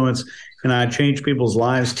 and influence, and I change people's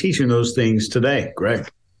lives teaching those things today. Greg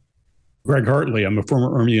Hartley. I'm a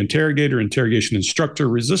former Army interrogator, interrogation instructor,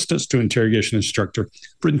 resistance to interrogation instructor.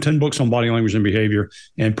 I've written 10 books on body language and behavior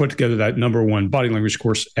and put together that #1 body language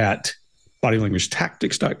course at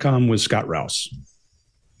bodylanguagetactics.com with Scott Rouse.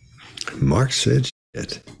 Mark said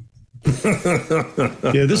shit.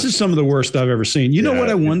 Yeah, this is some of the worst I've ever seen. You know what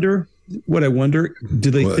I wonder?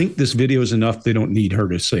 Do they think this video is enough? They don't need her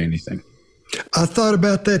to say anything. I thought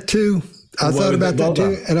about that too.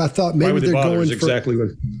 And I thought maybe they're going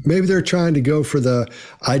for maybe they're trying to go for the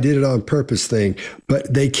 "I did it on purpose" thing,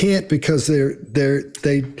 but they can't because they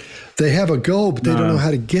have a goal, but they don't know how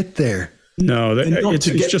to get there. No, it's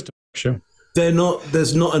just a show.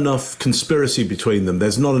 There's not enough conspiracy between them.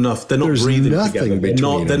 There's not enough. They're not breathing together.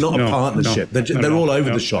 They're not a partnership. They're all over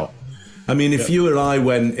the shop. I mean, if you and I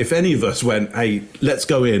if any of us went, hey, let's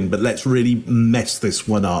go in, but let's really mess this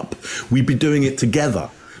one up, we'd be doing it together.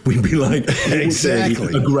 We'd be like,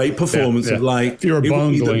 exactly, a great performance of like, it would be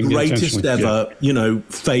the greatest ever,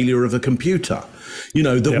 failure of a computer,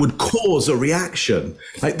 that would cause a reaction.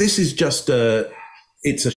 Like, this is just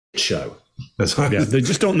it's a shit show. They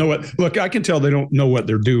just don't know what. Look, I can tell they don't know what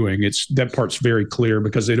they're doing. That part's very clear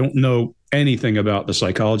because they don't know anything about the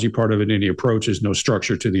psychology part of it, any approaches, no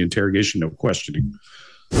structure to the interrogation, no questioning.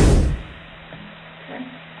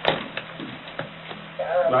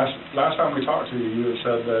 Last time we talked to you, you had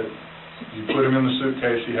said that you put him in the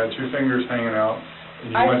suitcase. He had 2 fingers hanging out.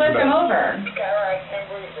 I flipped him over.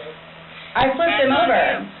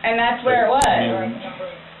 And that's where it was.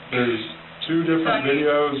 There's 2 different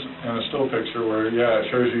videos and a still picture where, it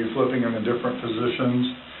shows you flipping him in different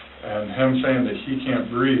positions and him saying that he can't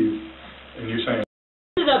breathe and you saying...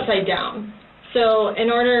 This is upside down. So in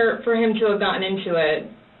order for him to have gotten into it...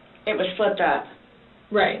 It was flipped up.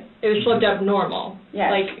 Right. It was flipped up normal.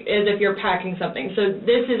 Yes. Like as if you're packing something. So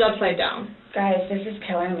this is upside down. Guys, this is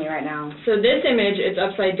killing me right now. So this image is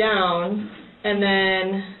upside down, and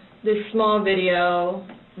then this small video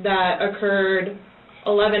that occurred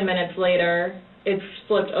 11 minutes later, it's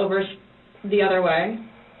flipped over the other way,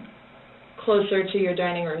 closer to your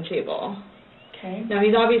dining room table. Okay. Now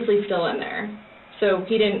he's obviously still in there. So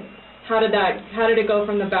he didn't, how did it go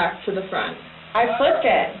from the back to the front? I flipped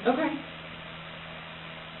it. Okay.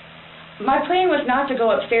 My plan was not to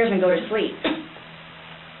go upstairs and go to sleep.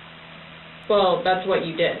 Well, that's what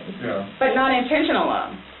you did. Yeah. But not intentional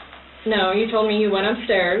though. No, you told me you went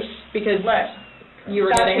upstairs because you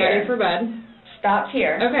were getting ready for bed. Stopped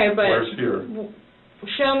here. Okay, but where's here?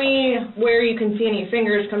 Show me where you can see any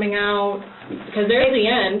fingers coming out, because there's the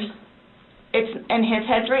end. And his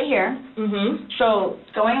head's right here. Mm-hmm. So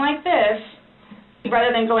going like this,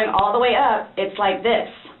 rather than going all the way up, it's like this.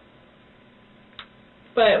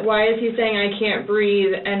 But why is he saying I can't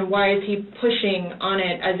breathe, and why is he pushing on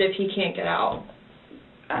it as if he can't get out?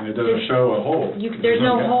 And it doesn't show a hole. There's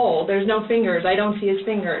no hole. There's no fingers. I don't see his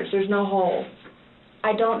fingers. There's no hole.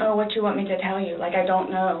 I don't know what you want me to tell you. Like, I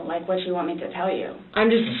don't know, what you want me to tell you. I'm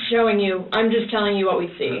just showing you. I'm just telling you what we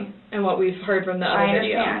see and what we've heard from the other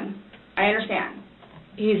video. I understand.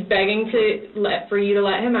 He's begging for you to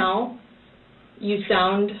let him out.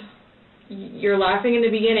 You're laughing in the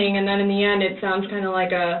beginning, and then in the end, it sounds kind of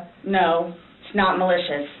like a... No, it's not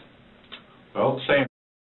malicious. Well, same.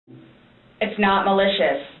 It's not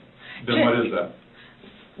malicious. Then what is that?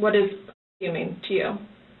 What does you mean to you?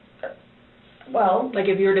 Well... Like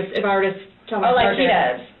if I were to tell my partner... he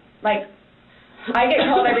does. Like, I get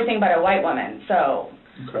called everything but a white woman, so...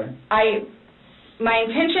 Okay. My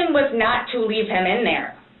intention was not to leave him in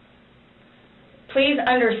there. Please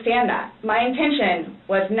understand that. My intention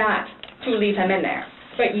was not to leave him in there.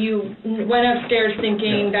 But you went upstairs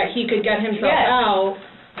thinking that he could get himself out,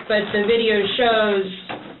 but the video shows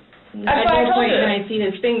at no point can I see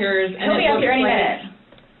his fingers. He'll be out here any minute.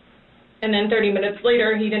 And then 30 minutes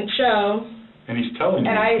later, he didn't show. And he's telling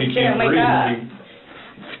you he can't didn't wake breathe.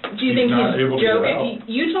 up. Do you think not he's able to get out. joking?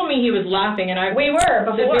 You told me he was laughing, and We were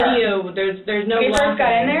before. The video, there's no When we laughing. first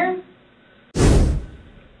got in there,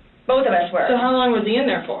 both of us were. So how long was he in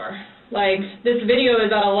there for? Like, this video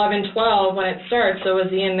is at 11:12 when it starts, so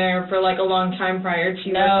was he in there for, like, a long time prior to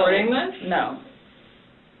you recording this?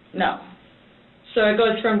 No. So it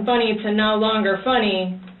goes from funny to no longer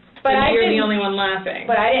funny, but you're the only one laughing.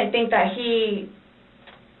 But I didn't think that he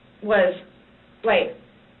was, like,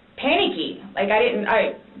 panicky. Like,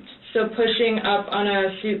 So pushing up on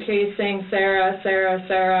a suitcase saying, Sarah, Sarah,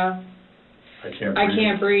 Sarah, I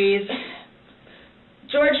can't breathe.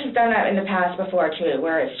 George has done that in the past before, too,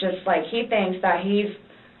 where it's just like he thinks that he's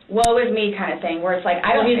woe is me kind of thing, where it's like,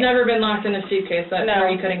 he's never been locked in a suitcase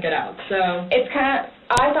where he couldn't get out, so. It's kind of,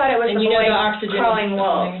 I thought it was the boy oxygen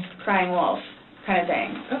crying wolf kind of thing.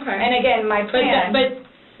 Okay. And again, my plan. But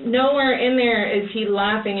nowhere in there is he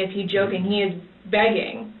laughing, is he joking, he is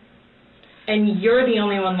begging. And you're the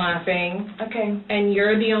only one laughing. Okay. And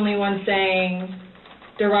you're the only one saying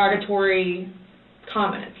derogatory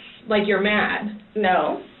comments, like you're mad.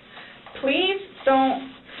 No. Please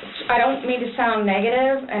don't, I don't mean to sound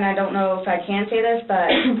negative, and I don't know if I can say this, but,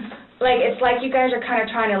 like, it's like you guys are kind of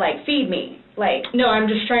trying to, like, feed me. Like, no, I'm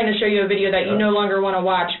just trying to show you a video that you no longer want to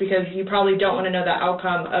watch because you probably don't want to know the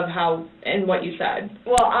outcome of how and what you said.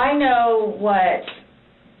 Well, I know what.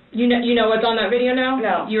 You know what's on that video now?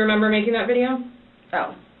 No. You remember making that video?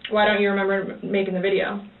 No. Why don't you remember making the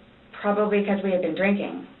video? Probably because we had been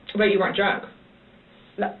drinking. But you weren't drunk.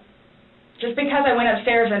 No. Just because I went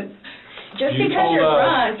upstairs and just because you're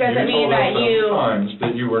drunk doesn't mean that you. told us times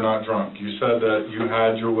that you were not drunk. You said that you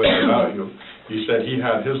had your wits about you. You said he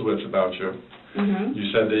had his wits about you. Mm-hmm.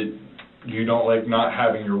 You said that you don't like not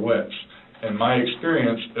having your wits. In my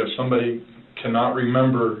experience, if somebody cannot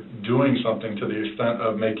remember doing something to the extent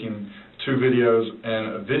of making 2 videos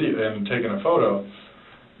and taking a photo,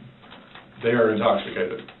 they are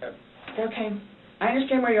intoxicated. Okay. I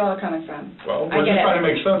understand where you all are coming from. Well, we're just trying to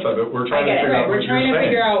make sense of it. We're trying to figure out what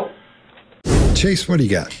you're saying. Chase, what do you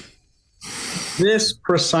got? This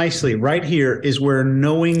precisely right here is where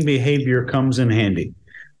knowing behavior comes in handy.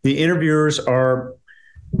 The interviewers are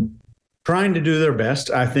trying to do their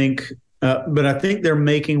best, I think, but I think they're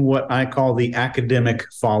making what I call the academic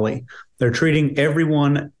folly. They're treating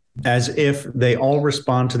everyone as if they all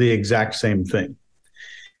respond to the exact same thing.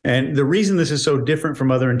 And the reason this is so different from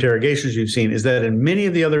other interrogations you've seen is that in many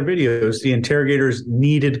of the other videos, the interrogators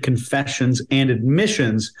needed confessions and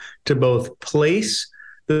admissions to both place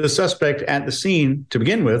the suspect at the scene to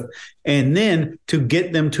begin with, and then to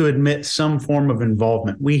get them to admit some form of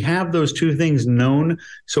involvement. We have those 2 things known,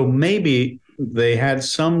 so maybe they had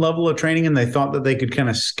some level of training and they thought that they could kind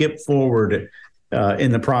of skip forward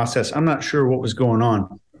in the process. I'm not sure what was going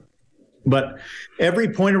on. But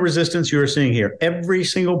every point of resistance you're seeing here, every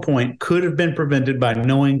single point could have been prevented by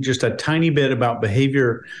knowing just a tiny bit about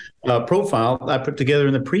behavior profile I put together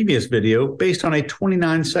in the previous video based on a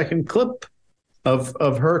 29-second clip of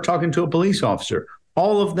her talking to a police officer.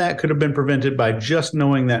 All of that could have been prevented by just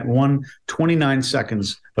knowing that 29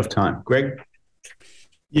 seconds of time. Greg?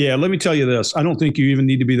 Yeah, let me tell you this. I don't think you even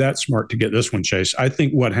need to be that smart to get this one, Chase. I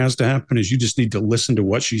think what has to happen is you just need to listen to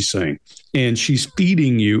what she's saying. And she's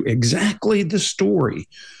feeding you exactly the story.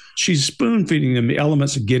 She's spoon feeding them the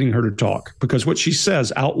elements of getting her to talk, because what she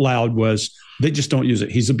says out loud was, they just don't use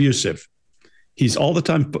it. He's abusive. He's all the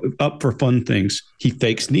time up for fun things. He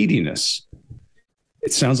fakes neediness.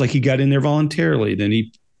 It sounds like he got in there voluntarily. Then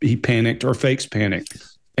he panicked or fakes panic.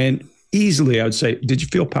 And easily, I would say, did you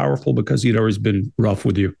feel powerful because he'd always been rough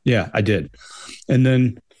with you? Yeah, I did. And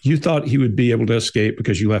then you thought he would be able to escape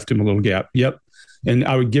because you left him a little gap. Yep. And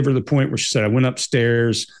I would give her the point where she said, I went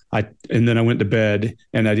upstairs, and then I went to bed,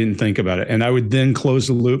 and I didn't think about it. And I would then close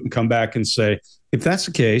the loop and come back and say, if that's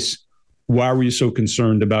the case, why were you so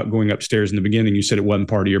concerned about going upstairs in the beginning? You said it wasn't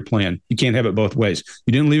part of your plan. You can't have it both ways.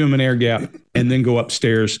 You didn't leave him an air gap and then go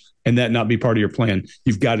upstairs and that not be part of your plan.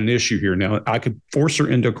 You've got an issue here. Now, I could force her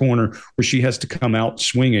into a corner where she has to come out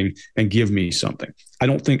swinging and give me something. I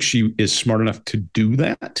don't think she is smart enough to do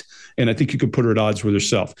that. And I think you could put her at odds with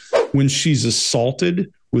herself. When she's assaulted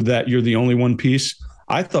with that, you're the only one piece,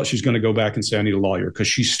 I thought she was going to go back and say, I need a lawyer, because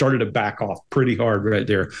she started to back off pretty hard right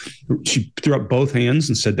there. She threw up both hands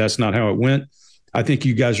and said, that's not how it went. I think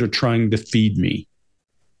you guys are trying to feed me.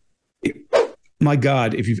 My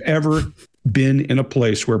God, if you've ever been in a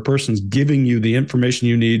place where a person's giving you the information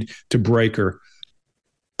you need to break her,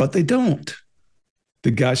 but they don't.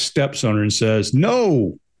 The guy steps on her and says,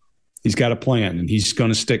 no, he's got a plan and he's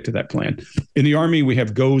going to stick to that plan. In the Army, we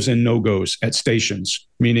have goes and no-goes at stations,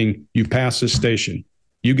 meaning you pass this station.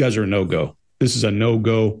 You guys are a no-go. This is a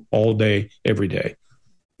no-go all day, every day.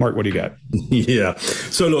 Mark, what do you got? Yeah.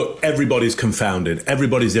 So look, everybody's confounded.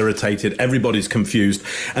 Everybody's irritated. Everybody's confused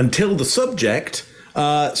until the subject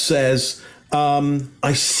says,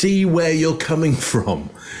 I see where you're coming from.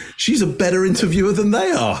 She's a better interviewer than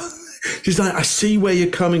they are. She's like, I see where you're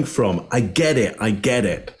coming from. I get it. I get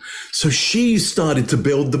it. So she's started to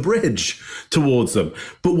build the bridge towards them.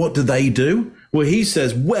 But what do? Well, he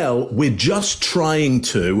says, well, we're just trying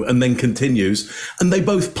to, and then continues, and they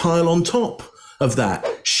both pile on top of that.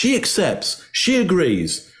 She accepts. She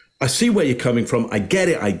agrees. I see where you're coming from. I get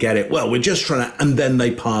it. I get it. Well, we're just trying to, and then they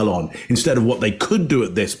pile on instead of what they could do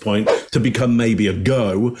at this point to become maybe a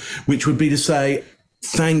go, which would be to say,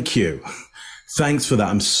 thank you. Thanks for that.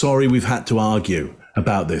 I'm sorry we've had to argue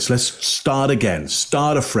about this. Let's start again,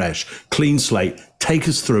 start afresh, clean slate, take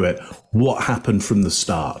us through it. What happened from the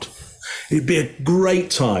start? It'd be a great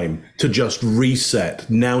time to just reset.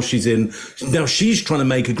 Now she's trying to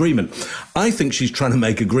make agreement. I think she's trying to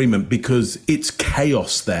make agreement because it's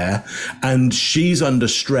chaos there and she's under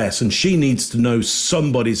stress and she needs to know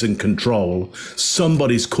somebody's in control.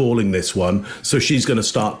 Somebody's calling this one. So she's going to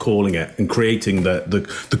start calling it and creating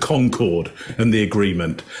the concord and the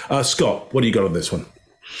agreement. Scott, what do you got on this one?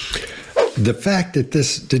 The fact that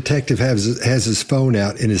this detective has his phone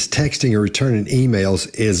out and is texting or returning emails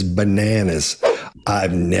is bananas.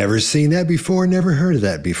 I've never seen that before, never heard of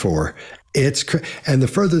that before. And the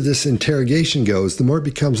further this interrogation goes, the more it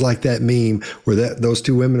becomes like that meme where those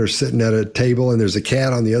two women are sitting at a table and there's a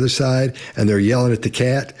cat on the other side and they're yelling at the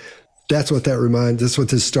cat. That's what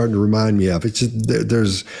this is starting to remind me of. It's just,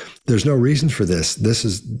 there's no reason for this.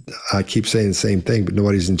 I keep saying the same thing, but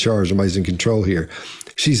nobody's in charge. Nobody's in control here.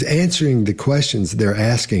 She's answering the questions they're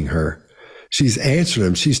asking her. She's answering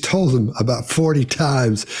them. She's told them about 40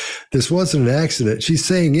 times, this wasn't an accident. She's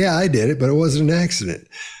saying, yeah, I did it, but it wasn't an accident.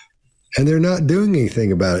 And they're not doing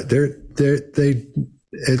anything about it.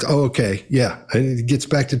 Okay. Yeah. And it gets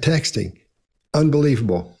back to texting.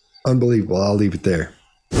 Unbelievable. Unbelievable. I'll leave it there.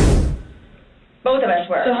 Both of us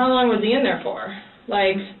were. So how long was he in there for?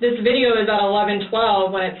 Like, this video is at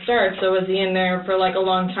 11:12 when it starts, so was he in there for, like, a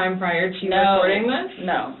long time prior to recording this?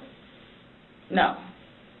 No.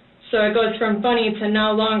 So it goes from funny to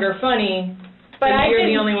no longer funny, but you're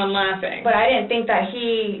the only one laughing. But I didn't think that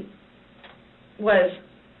he was,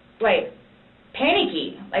 like,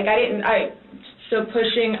 panicky. Like, So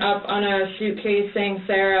pushing up on a suitcase saying,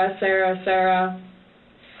 Sarah, Sarah, Sarah,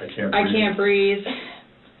 I can't breathe.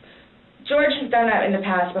 George has done that in the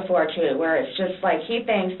past before, too, where it's just like he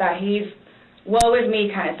thinks that he's woe is me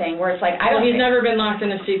kind of thing, where it's like, he's never been locked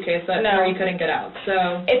in a suitcase. That's where he couldn't get out.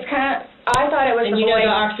 So it's kind of, I thought it was the boy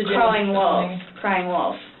crying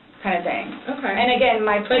wolf kind of thing. Okay. And again,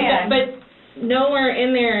 my plan. But nowhere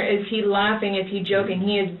in there is he laughing, is he joking.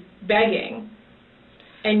 He is begging.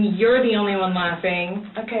 And you're the only one laughing.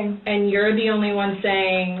 Okay. And you're the only one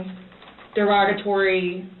saying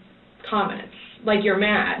derogatory comments. Like you're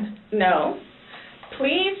mad. No.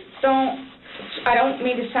 Please don't, I don't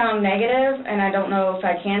mean to sound negative, and I don't know if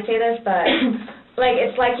I can say this, but like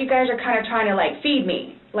it's like you guys are kind of trying to like feed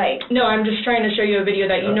me. Like, no, I'm just trying to show you a video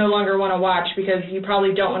that you no longer want to watch because you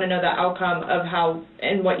probably don't want to know the outcome of how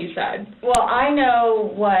and what you said. Well, I know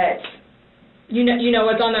what. You know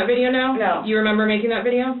what's on that video now? No. You remember making that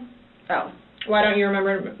video? Oh. Why don't you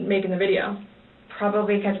remember making the video?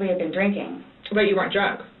 Probably because we had been drinking. But you weren't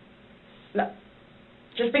drunk. No.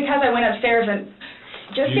 Just because I went upstairs and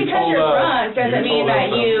just because you're drunk doesn't mean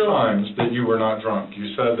that you. You told us times that you were not drunk.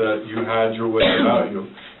 You said that you had your wits about you.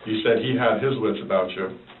 You said he had his wits about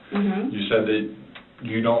you. Mm-hmm. You said that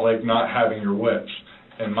you don't like not having your wits.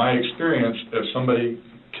 In my experience, if somebody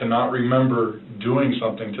cannot remember doing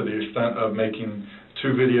something to the extent of making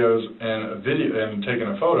 2 videos and taking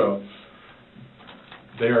a photo,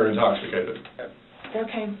 they are intoxicated.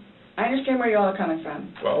 Okay. I understand where you all are coming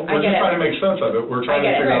from. Well, we're just trying to make sense of it. We're trying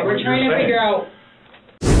to figure out what you're saying. We're trying to figure out.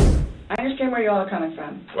 I understand where you all are coming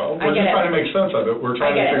from. Well, we're just trying to make sense of it. We're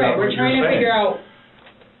trying to figure out what you're saying. We're trying to figure out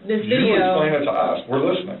this video. You explain it to us. We're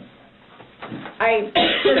listening. I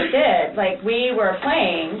just did. Like, we were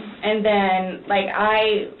playing, and then, like,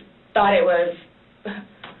 I thought it was.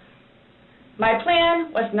 My plan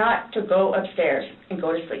was not to go upstairs and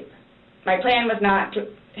go to sleep. My plan was not to.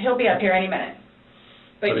 He'll be up here any minute.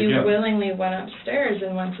 But you willingly went upstairs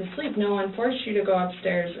and went to sleep. No one forced you to go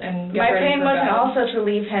upstairs and get ready for bed. My plan wasn't also to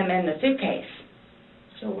leave him in the suitcase.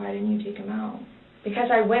 So why didn't you take him out?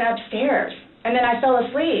 Because I went upstairs, and then I fell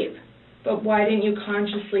asleep. But why didn't you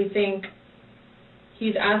consciously think,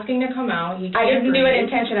 he's asking to come out, he can't I didn't breathe. do it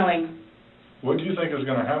intentionally. What do you think is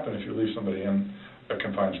going to happen if you leave somebody in a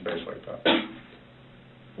confined space like that?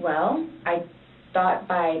 Well, thought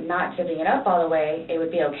by not zipping it up all the way, it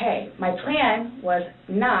would be okay. My plan was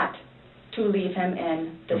not to leave him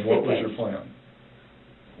in the suitcase. What was your plan?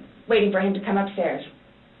 Waiting for him to come upstairs.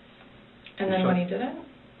 And then when he didn't?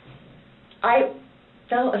 I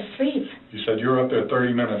fell asleep. You said you were up there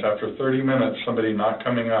 30 minutes. After 30 minutes, somebody not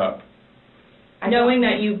coming up. Knowing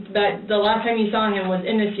that the last time you saw him was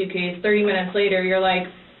in the suitcase, 30 minutes later, you're like,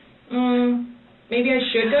 maybe I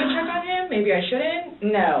should go check on him? Maybe I shouldn't?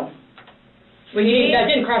 No. Well, that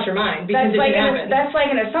didn't cross your mind because it didn't happen. That's like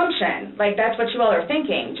an assumption. Like, that's what you all are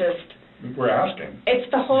thinking. Just. We're asking. It's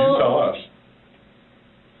the whole. You tell us.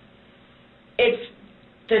 It's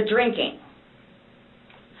the drinking.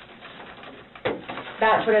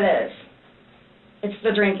 That's what it is. It's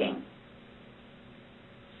the drinking.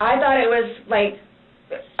 I thought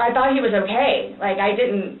he was okay. Like, I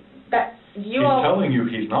didn't, He's telling you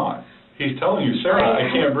he's not. He's telling you, Sarah, I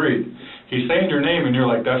can't breathe. He's saying your name and you're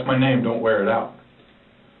like, that's my name, don't wear it out.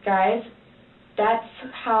 Guys, that's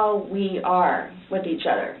how we are with each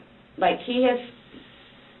other. Like,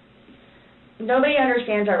 nobody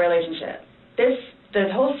understands our relationship. The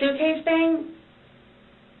whole suitcase thing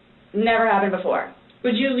never happened before.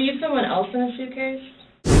 Would you leave someone else in a suitcase?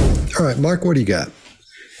 All right, Mark, what do you got?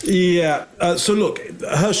 Yeah. So look,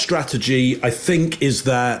 her strategy, I think, is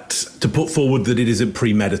that to put forward that it isn't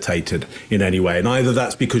premeditated in any way, and either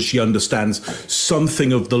that's because she understands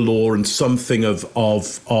something of the law and something of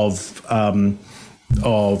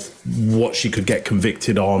what she could get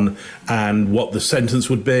convicted on and what the sentence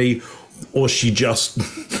would be, or she just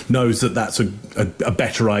knows that that's a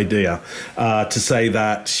better idea to say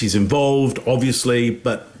that she's involved, obviously,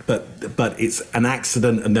 but it's an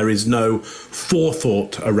accident and there is no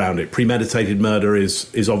forethought around it. Premeditated murder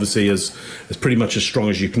is obviously as pretty much as strong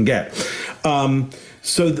as you can get.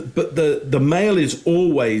 But the male is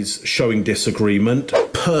always showing disagreement,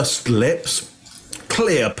 pursed lips,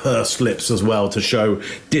 clear pursed lips as well to show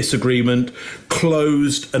disagreement,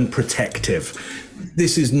 closed and protective.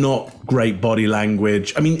 This is not great body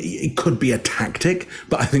language. I mean, it could be a tactic,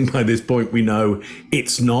 but I think by this point we know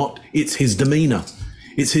it's not. It's his demeanor.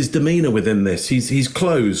 It's his demeanor within this. He's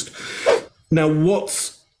closed. Now,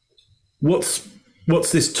 what's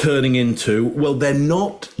this turning into? Well, they're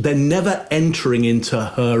never entering into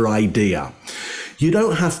her idea. You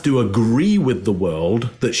don't have to agree with the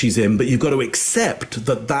world that she's in, but you've got to accept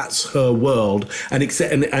that that's her world. And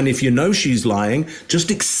if you know she's lying,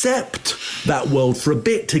 just accept that world for a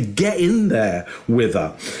bit to get in there with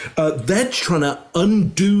her. They're trying to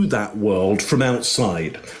undo that world from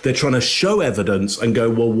outside. They're trying to show evidence and go,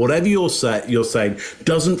 well, whatever you're saying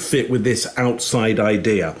doesn't fit with this outside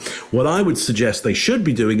idea. What I would suggest they should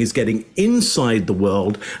be doing is getting inside the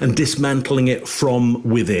world and dismantling it from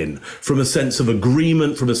within, from a sense of agreement,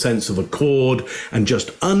 from a sense of accord, and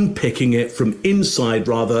just unpicking it from inside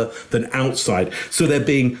rather than outside. So they're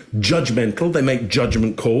being judgmental. They make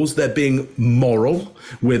judgment calls. They're being moral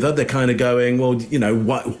with her. They're kind of going, well,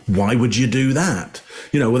 why would you do that?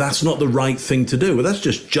 Well, that's not the right thing to do. Well, that's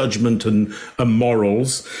just judgment and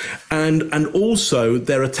morals. And also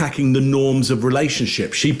they're attacking the norms of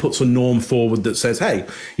relationship. She puts a norm forward that says, hey,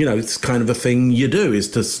 it's kind of a thing you do is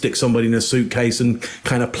to stick somebody in a suitcase and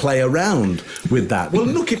kind of play around with that. Well,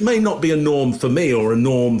 look, it may not be a norm for me or a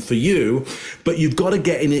norm for you, but you've got to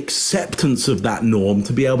get an acceptance of that norm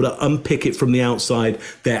to be able to unpick it from the outside.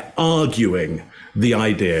 They're arguing the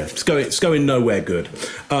idea. It's going nowhere good.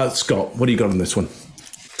 Scott, what do you got on this one?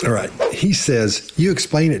 All right. He says, you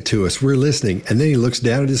explain it to us. We're listening. And then he looks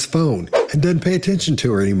down at his phone and doesn't pay attention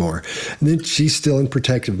to her anymore. And then she's still in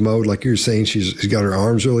protective mode. Like you're saying, she's got her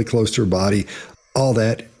arms really close to her body, all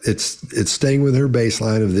that. It's staying with her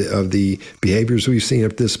baseline of the behaviors we've seen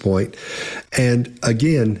up this point. And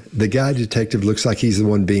again, the guy detective looks like he's the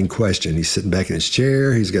one being questioned. He's sitting back in his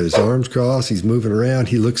chair. He's got his arms crossed. He's moving around.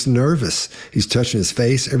 He looks nervous. He's touching his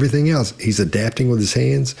face, everything else. He's adapting with his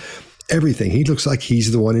hands. Everything. He looks like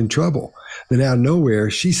he's the one in trouble. Then out of nowhere,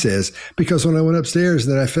 she says, because when I went upstairs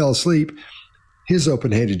and then I fell asleep, his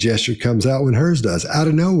open-handed gesture comes out when hers does, out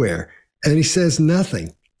of nowhere. And he says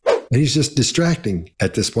nothing. And he's just distracting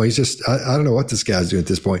at this point. He's just, I don't know what this guy's doing at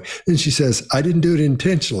this point. Then she says, I didn't do it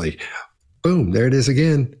intentionally. Boom, there it is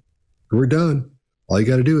again. We're done. All you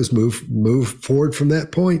got to do is move forward from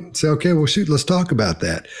that point and say, okay, well, shoot, let's talk about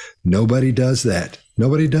that. Nobody does that.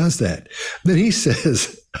 Nobody does that. Then he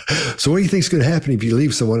says, so what do you think is going to happen if you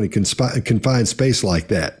leave someone in a confined space like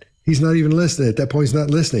that? He's not even listening. At that point, he's not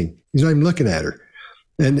listening. He's not even looking at her.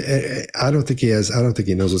 And I don't think he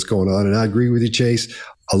knows what's going on. And I agree with you, Chase.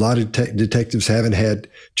 A lot of detectives haven't had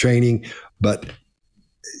training, but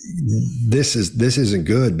this isn't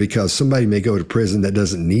good because somebody may go to prison that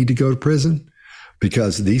doesn't need to go to prison,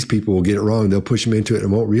 because these people will get it wrong. They'll push them into it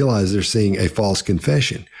and won't realize they're seeing a false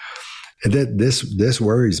confession. And this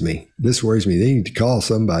worries me. This worries me. They need to call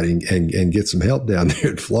somebody and get some help down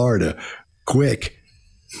there in Florida quick.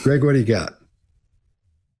 Greg, what do you got?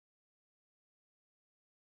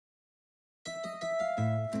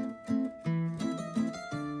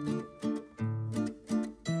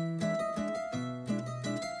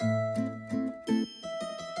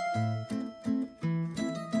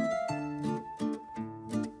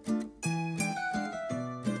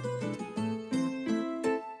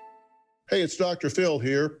 Hey, it's Dr. Phil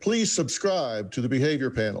here. Please subscribe to the Behavior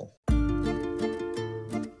Panel.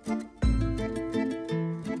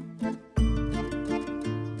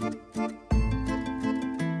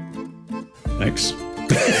 Thanks.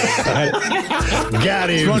 Got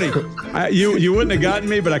him. It's funny. You wouldn't have gotten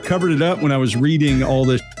me, but I covered it up when I was reading all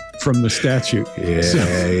this from the statute. Yeah, so,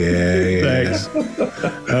 yeah. Thanks.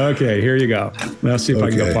 Okay, here you go. Let's see if I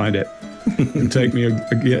can go find it. It'll take me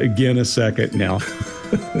again a second now.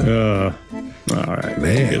 All right,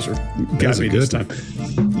 man, you guys got me this time.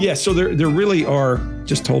 Yeah, so there really are.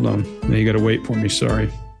 Just hold on. Now you got to wait for me.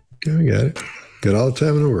 Sorry. I got it. Got all the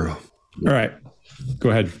time in the world. All right, go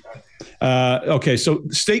ahead. Okay, so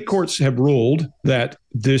state courts have ruled that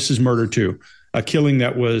this is murder too, a killing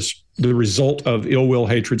that was the result of ill will,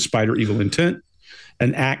 hatred, spite, or evil intent,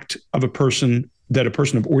 an act of a person that a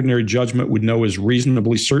person of ordinary judgment would know is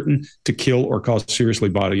reasonably certain to kill or cause seriously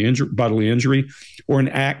bodily injury, or an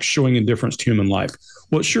act showing indifference to human life.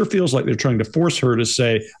 Well, it sure feels like they're trying to force her to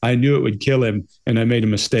say, I knew it would kill him and I made a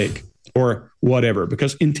mistake, or whatever,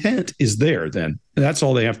 because intent is there then. That's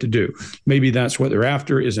all they have to do. Maybe that's what they're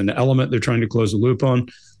after, is an element they're trying to close the loop on.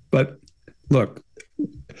 But look,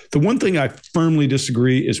 the one thing I firmly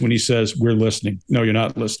disagree is when he says, we're listening. No, you're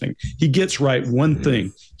not listening. He gets right one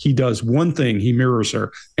thing. He does one thing. He mirrors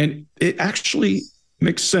her. And it actually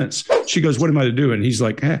makes sense. She goes, what am I to do? And he's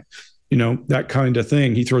like, that kind of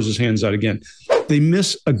thing. He throws his hands out again. They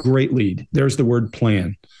miss a great lead. There's the word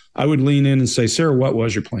plan. I would lean in and say, Sarah, what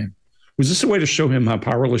was your plan? Was this a way to show him how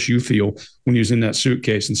powerless you feel when he was in that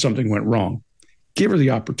suitcase and something went wrong? Give her the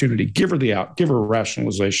opportunity. Give her the out. Give her a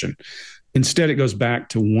rationalization. Instead, it goes back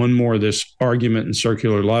to one more of this argument and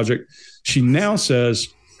circular logic. She now says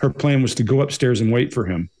her plan was to go upstairs and wait for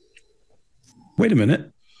him. Wait a minute.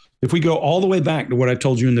 If we go all the way back to what I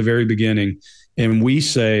told you in the very beginning, and we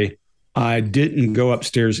say, I didn't go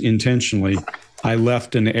upstairs intentionally, I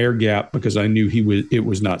left an air gap because I knew it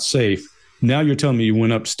was not safe. Now you're telling me you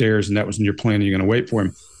went upstairs and that was in your plan and you're going to wait for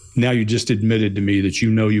him. Now you just admitted to me that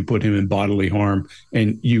you put him in bodily harm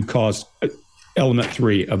and you caused element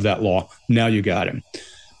 3 of that law. Now you got him.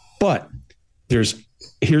 But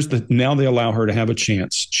now they allow her to have a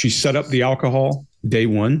chance. She set up the alcohol day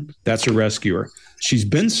one. That's a rescuer. She's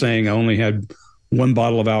been saying I only had one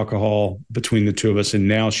bottle of alcohol between the two of us, and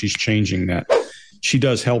now she's changing that. She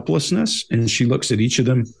does helplessness, and she looks at each of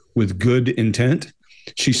them with good intent.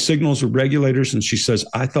 She signals with regulators, and she says,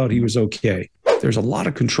 I thought he was okay. There's a lot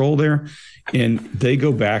of control there, and they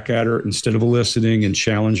go back at her instead of eliciting and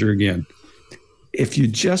challenge her again. If you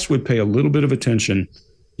just would pay a little bit of attention,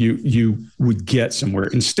 you would get somewhere.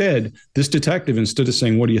 Instead, this detective, instead of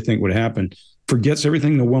saying, what do you think would happen, forgets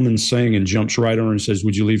everything the woman's saying and jumps right on her and says,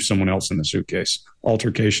 would you leave someone else in the suitcase?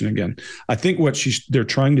 Altercation again. I think what they're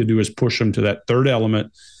trying to do is push them to that third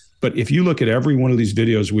element. But if you look at every one of these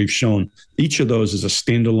videos we've shown, each of those is a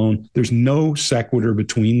standalone. There's no sequitur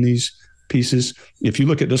between these pieces. If you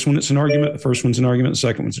look at this one, it's an argument. The first one's an argument. The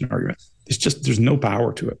second one's an argument. It's just, there's no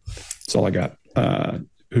power to it. That's all I got.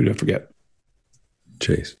 Who did I forget?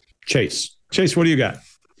 Chase, what do you got?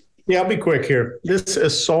 Yeah, I'll be quick here. This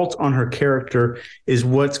assault on her character is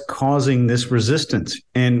what's causing this resistance.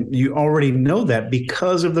 And you already know that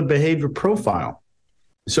because of the behavior profile.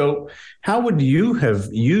 So how would you have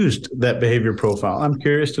used that behavior profile? I'm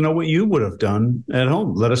curious to know what you would have done at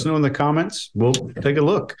home. Let us know in the comments. We'll take a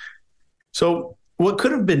look. So what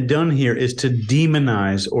could have been done here is to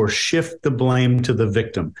demonize or shift the blame to the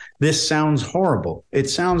victim. This sounds horrible. It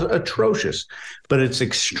sounds atrocious, but it's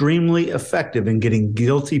extremely effective in getting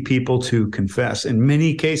guilty people to confess. In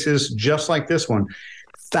many cases, just like this one,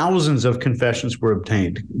 thousands of confessions were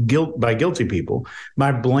obtained by guilty people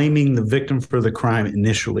by blaming the victim for the crime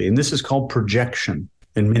initially. And this is called projection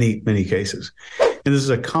in many, many cases. And this is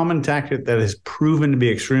a common tactic that has proven to be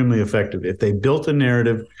extremely effective. If they built a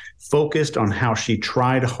narrative focused on how she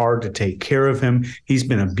tried hard to take care of him, he's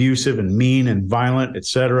been abusive and mean and violent,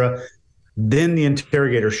 etc., then the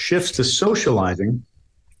interrogator shifts to socializing,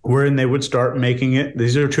 wherein they would start making it,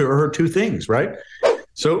 these are her two things, right?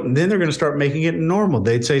 So then they're going to start making it normal.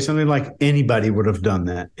 They'd say something like, anybody would have done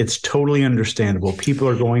that. It's totally understandable. People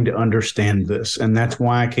are going to understand this. And that's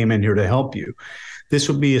why I came in here to help you. This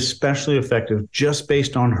would be especially effective just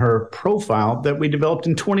based on her profile that we developed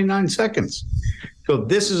in 29 seconds. So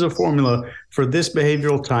this is a formula for this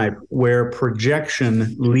behavioral type where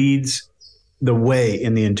projection leads the way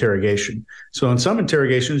in the interrogation. So in some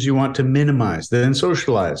interrogations, you want to minimize, then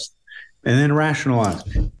socialize, and then rationalize.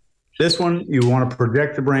 This one, you want to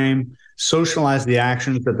project the brain, socialize the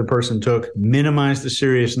actions that the person took, minimize the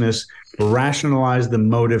seriousness, rationalize the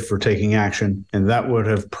motive for taking action, and that would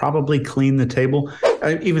have probably cleaned the table.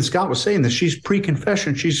 Even Scott was saying that she's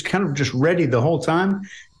pre-confession. She's kind of just ready the whole time.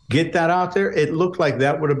 Get that out there. It looked like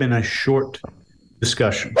that would have been a short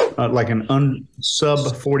discussion, like an sub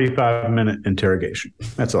 45-minute interrogation.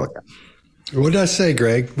 That's all I got. What did I say,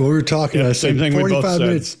 Greg? When we were talking, I said 45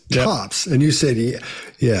 minutes tops, and you said,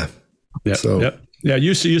 yeah. Yeah,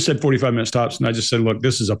 you said 45 minutes tops, and I just said, look,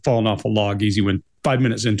 this is a falling off a log easy. When 5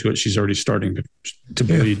 minutes into it, she's already starting to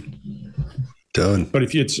bleed. Done. But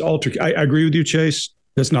if it's altered, I agree with you, Chase.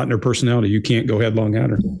 That's not in her personality. You can't go headlong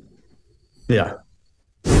at her. Yeah.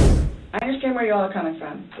 I understand where you all are coming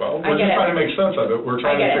from. Well, we're just trying to make sense of it. We're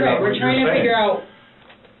trying to figure out what you're saying. We're trying to figure out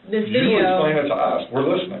this video. You explain it to us. We're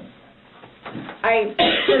listening. I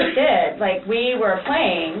just did. Like, we were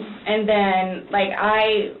playing, and then, like,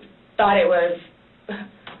 I thought it was...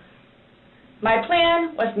 My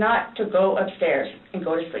plan was not to go upstairs and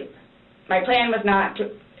go to sleep. My plan was not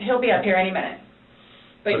to... He'll be up here any minute.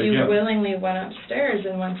 But you willingly went upstairs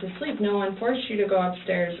and went to sleep. No one forced you to go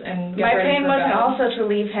upstairs and get ready for bed. My plan wasn't also to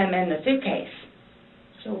leave him in the suitcase.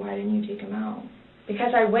 So why didn't you take him out?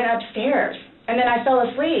 Because I went upstairs, and then I fell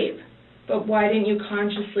asleep. But why didn't you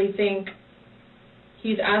consciously think,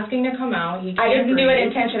 he's asking to come out, he can't I didn't do it breathe.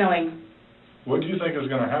 intentionally. What do you think is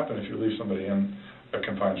going to happen if you leave somebody in a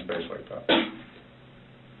confined space like that?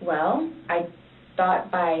 Well, I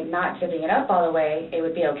thought by not zipping it up all the way, it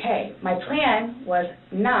would be okay. My plan was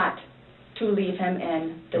not to leave him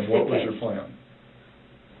in the suitcase. What was your plan?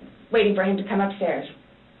 Waiting for him to come upstairs.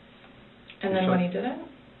 And then when he did it?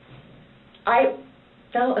 I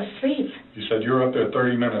fell asleep. You said you were up there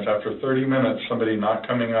 30 minutes. After 30 minutes, somebody not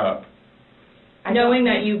coming up. Knowing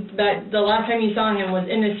that the last time you saw him was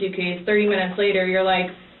in the suitcase, 30 minutes later, you're like,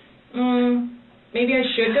 maybe I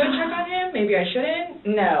should go check on him? Maybe I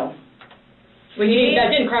shouldn't? No. Well, that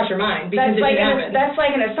didn't cross your mind because it didn't happen. That's like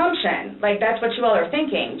an assumption. Like, that's what you all are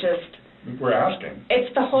thinking. Just... We're asking.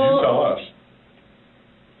 It's the whole... You tell us.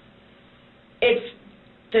 It's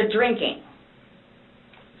the drinking.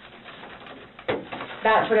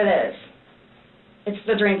 That's what it is. It's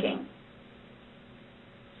the drinking.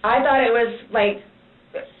 I thought it was, like...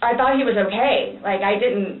 I thought he was okay. Like, I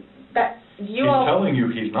didn't... He's telling you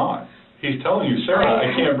he's not. He's telling you, Sarah,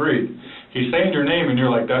 I can't breathe. He's saying your name, and you're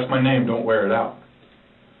like, that's my name, don't wear it out.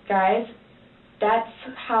 Guys, that's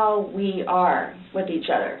how we are with each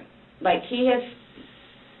other. Like,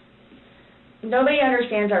 nobody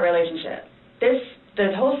understands our relationship.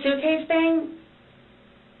 The whole suitcase thing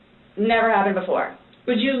never happened before.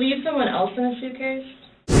 Would you leave someone else in a suitcase?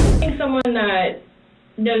 I think someone that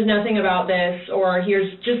knows nothing about this or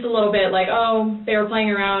hears just a little bit like, oh, they were playing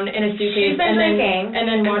around in a suitcase and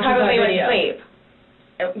then watches that probably video. went to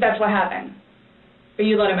sleep. That's what happened. But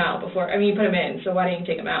you let him out before. I mean, you put him in, so why didn't you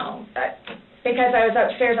take him out? Because I was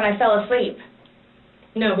upstairs and I fell asleep.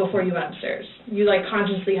 No, before you went upstairs. You, like,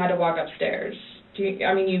 consciously had to walk upstairs. You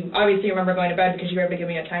obviously remember going to bed because you were able to give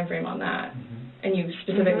me a time frame on that. Mm-hmm. And you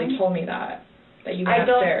specifically told me that you went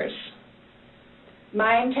upstairs.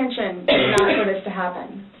 My intention is not for this to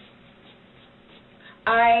happen.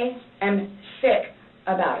 I am sick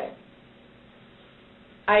about it.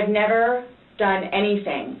 I've never done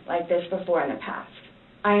anything like this before in the past.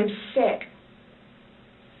 I am sick,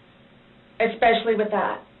 especially with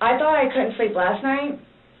that. I thought I couldn't sleep last night.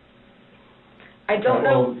 I don't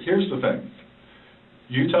know. Well, here's the thing.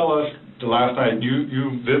 You tell us the last night,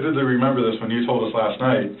 you vividly remember this when you told us last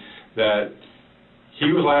night, that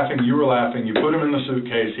he was laughing, you were laughing, you put him in the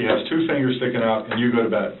suitcase, he has two fingers sticking out, and you go to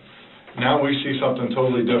bed. Now we see something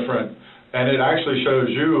totally different, and it actually shows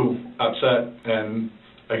you upset and,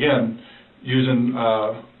 again, using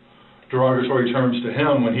derogatory terms to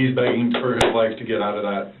him when he's begging for his life to get out of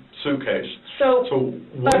that suitcase. So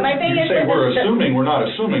what my thing you is say we're assuming, we're not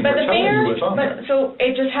assuming, we're telling you what's on there. So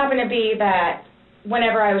it just happened to be that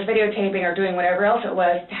whenever I was videotaping or doing whatever else it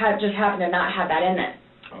was, just happened to not have that in it.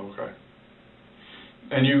 Okay.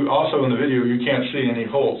 And you also, in the video, you can't see any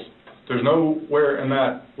holes. There's nowhere in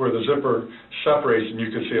that where the zipper separates and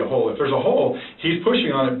you can see a hole. If there's a hole, he's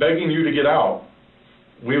pushing on it, begging you to get out.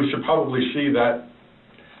 We should probably see that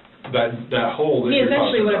that hole that He you're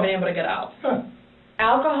eventually talking would have about. been able to get out. Huh.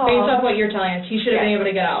 Alcohol. Based off what you're telling us, he should have been Yes. able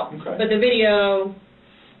to get out. Okay. But the video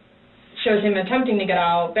shows him attempting to get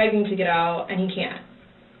out, begging to get out, and he can't.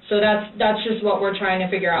 So that's just what we're trying to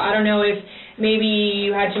figure out. I don't know if maybe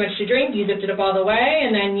you had too much to drink, you zipped it up all the way,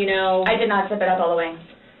 and then, I did not zip it up all the way.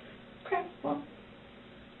 Okay, well.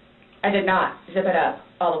 I did not zip it up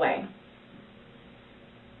all the way.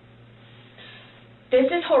 This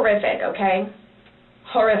is horrific, okay?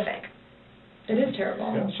 Horrific. It is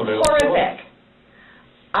terrible. Yeah, somebody else do it. Horrific.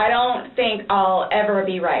 I don't think I'll ever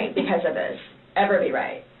be right because of this. Ever be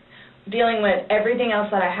right. Dealing with everything else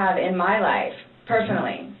that I have in my life,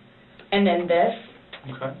 personally. And then this,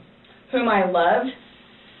 Okay. whom I loved,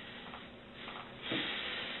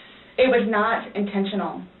 it was not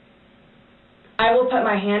intentional. I will put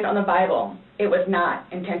my hand on the Bible. It was not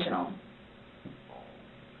intentional.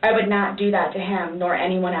 I would not do that to him nor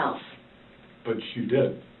anyone else. But you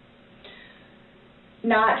did.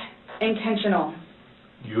 Not intentional.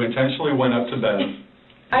 You intentionally went up to bed.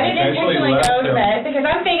 I didn't intentionally left go to him. bed because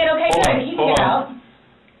I'm thinking, okay, Hold good, on, he can hold get on. out.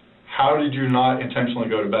 How did you not intentionally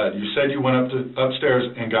go to bed? You said you went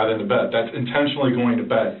upstairs and got into bed. That's intentionally going to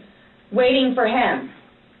bed. Waiting for him.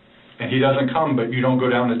 And he doesn't come, but you don't go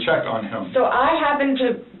down to check on him. So I happen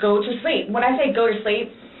to go to sleep. When I say go to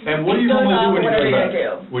sleep, And what do it you goes normally do off when you go whatever to you're bed?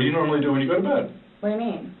 gonna do. What do you normally do when you go to bed? What do you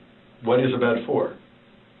mean? What is a bed for?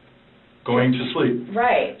 Going to sleep.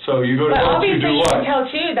 Right. So you go to But bed to obviously do you what? can tell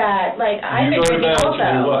too that, like, I've You been go to drinking bed also.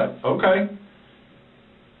 to do what? Okay.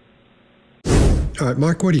 All right,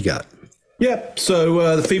 Mark, what do you got? Yep.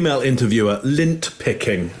 So the female interviewer, lint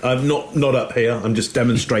picking. I'm not up here. I'm just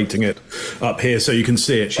demonstrating it up here so you can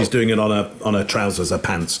see it. She's doing it on her trousers, her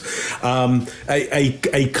pants.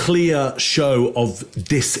 A clear show of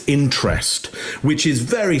disinterest, which is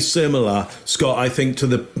very similar, Scott, I think, to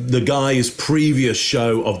the guy's previous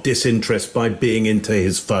show of disinterest by being into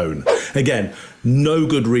his phone. Again, no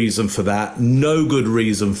good reason for that. No good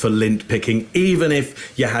reason for lint picking, even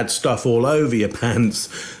if you had stuff all over your pants.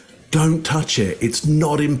 Don't touch it. It's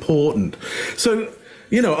not important. So,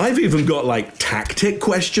 I've even got like tactic ?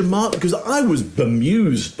 Because I was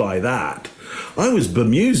bemused by that. I was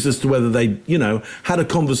bemused as to whether they, had a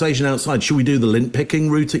conversation outside. Should we do the lint picking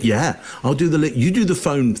route? Yeah, I'll do the lint. You do the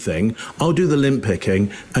phone thing. I'll do the lint picking,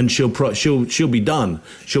 and she'll be done.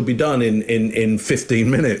 She'll be done in 15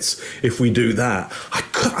 minutes if we do that.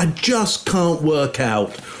 I just can't work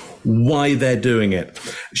out why they're doing it.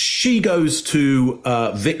 She goes to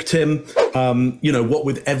victim, what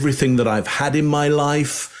with everything that I've had in my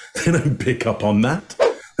life. They don't pick up on that.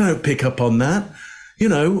 They don't pick up on that.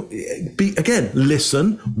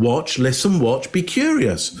 Listen, watch, be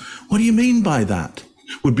curious. What do you mean by that?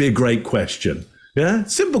 Would be a great question. Yeah,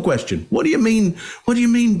 simple question. What do you mean? What do you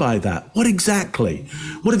mean by that? What exactly?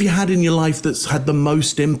 What have you had in your life that's had the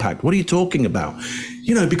most impact? What are you talking about?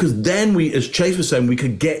 Because then as Chase was saying, we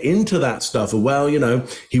could get into that stuff. Well,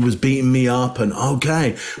 he was beating me up, and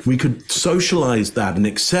okay, we could socialize that and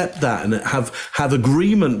accept that and have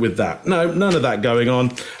agreement with that. No, none of that going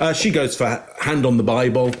on. She goes for hand on the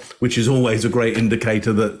Bible, which is always a great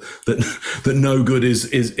indicator that no good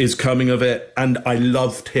is coming of it. And I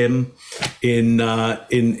loved him in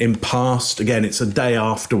past. Again, it's a day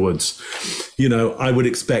afterwards. I would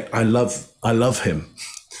expect. I love him.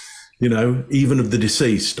 Even of the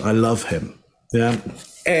deceased, I love him. Yeah.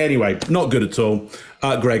 Anyway, not good at all.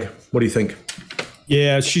 Greg, what do you think?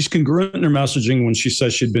 Yeah, she's congruent in her messaging when she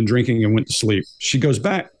says she'd been drinking and went to sleep. She goes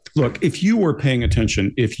back. Look, if you were paying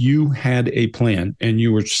attention, if you had a plan and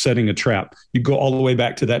you were setting a trap, you go all the way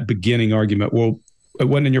back to that beginning argument. Well, it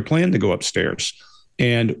wasn't in your plan to go upstairs.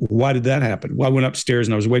 And why did that happen? Well, I went upstairs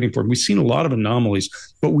and I was waiting for him. We've seen a lot of anomalies,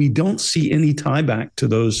 but we don't see any tie back to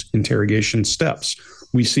those interrogation steps.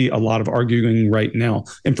 We see a lot of arguing right now.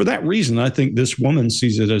 And for that reason, I think this woman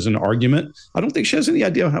sees it as an argument. I don't think she has any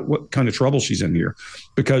idea what kind of trouble she's in here,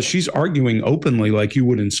 because she's arguing openly like you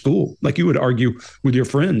would in school, like you would argue with your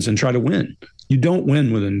friends and try to win. You don't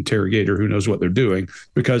win with an interrogator who knows what they're doing,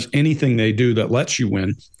 because anything they do that lets you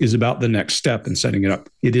win is about the next step and setting it up.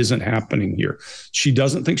 It isn't happening here. She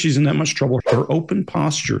doesn't think she's in that much trouble. Her open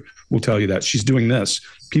posture will tell you that. She's doing this.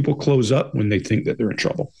 People close up when they think that they're in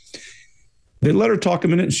trouble. They let her talk a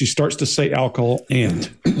minute and she starts to say alcohol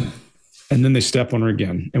and then they step on her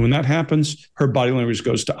again. And when that happens, her body language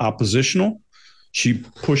goes to oppositional. She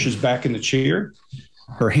pushes back in the chair.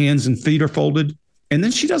 Her hands and feet are folded. And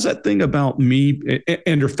then she does that thing about me,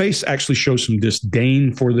 and her face actually shows some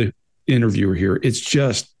disdain for the interviewer here. It's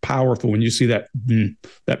just powerful when you see that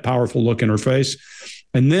powerful look in her face.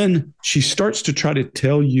 And then she starts to try to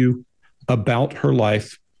tell you about her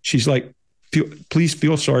life. She's like, please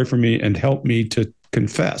feel sorry for me and help me to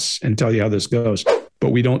confess and tell you how this goes.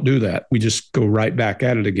 But we don't do that. We just go right back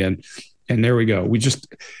at it again. And there we go. We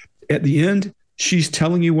just, at the end, she's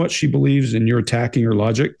telling you what she believes and you're attacking her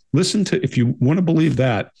logic. Listen to, if you want to believe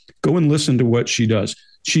that, go and listen to what she does.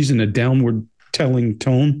 She's in a downward telling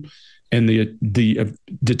tone, and the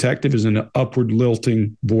detective is in an upward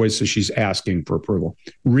lilting voice as she's asking for approval.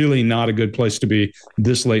 Really not a good place to be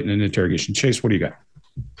this late in an interrogation. Chase, what do you got?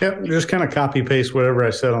 Yep, just kind of copy paste whatever I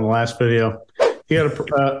said on the last video. You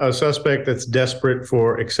got a suspect that's desperate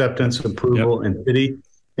for acceptance, approval, and pity,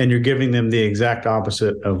 and you're giving them the exact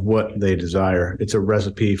opposite of what they desire. It's a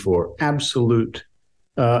recipe for absolute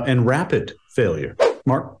and rapid failure.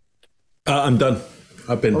 Mark? I'm done.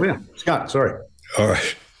 I've been. Oh, yeah. Scott, sorry. All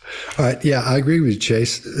right. Yeah, I agree with you,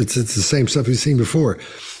 Chase. It's the same stuff we've seen before.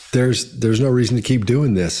 There's no reason to keep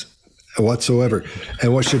doing this whatsoever.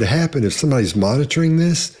 And what should have happened if somebody's monitoring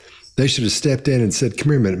this, they should have stepped in and said,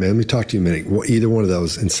 "Come here a minute, man. Let me talk to you a minute." Either one of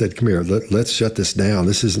those, and said, "Come here. Let's shut this down.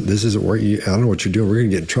 This isn't working. I don't know what you're doing. We're going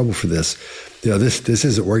to get in trouble for this. This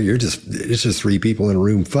isn't working. It's just three people in a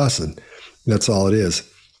room fussing. That's all it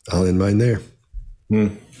is." I'll end mine there. I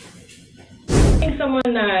think someone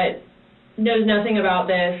that knows nothing about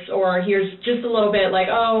this or hears just a little bit, like,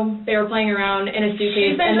 oh, they were playing around in a suitcase,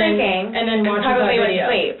 She's been drinking, and then watches probably that went video. to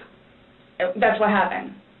sleep. That's what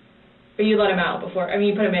happened. But you let him out before. I mean,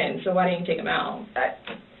 you put him in, so why didn't you take him out?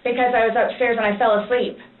 Because I was upstairs and I fell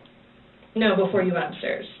asleep. No, before you went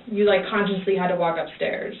upstairs. You, like, consciously had to walk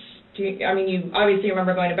upstairs. You obviously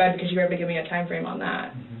remember going to bed because you were able to give me a time frame on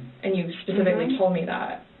that. And you specifically told me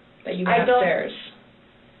that you went upstairs.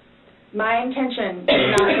 My intention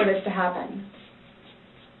is not for this to happen.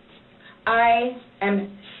 I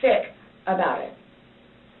am sick about it.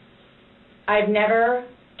 I've never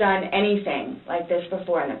done anything like this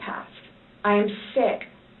before in the past. I am sick,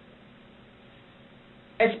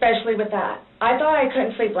 especially with that. I thought I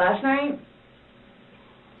couldn't sleep last night.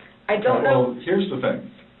 I don't know. Well, here's the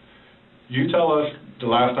thing. You tell us the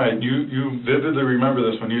last night, you vividly remember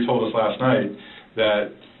this when you told us last night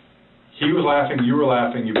that he was laughing, you were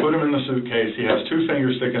laughing, you put him in the suitcase, he has two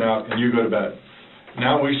fingers sticking out, and you go to bed.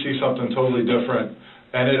 Now we see something totally different,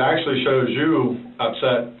 and it actually shows you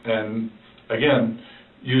upset and, again,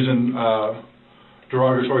 using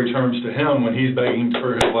derogatory terms to him when he's begging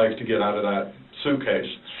for his life to get out of that suitcase.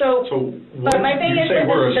 So what my thing you is say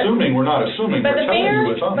we're assuming, we're not assuming, we're telling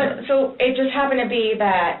you what's on there. So it just happened to be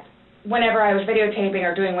that whenever I was videotaping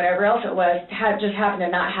or doing whatever else it was, just happened to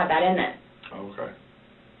not have that in it. Okay.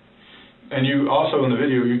 And you also, in the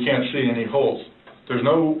video, you can't see any holes. There's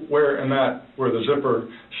nowhere in that where the zipper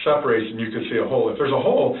separates and you can see a hole. If there's a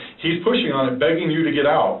hole, he's pushing on it, begging you to get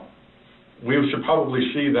out. We should probably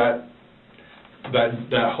see that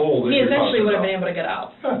hole that He you're eventually talking would have about. been able to get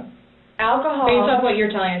out. Yeah. Alcohol. Based off what you're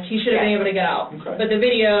telling us, he should have been able to get out. Okay. But the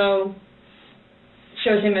video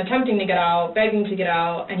shows him attempting to get out, begging to get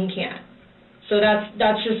out, and he can't. So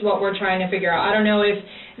that's just what we're trying to figure out. I don't know if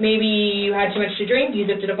maybe you had too much to drink, you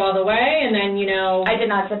zipped it up all the way, and then, I did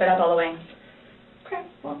not zip it up all the way. Okay,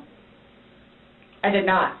 well. I did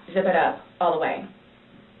not zip it up all the way.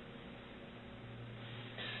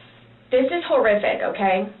 This is horrific,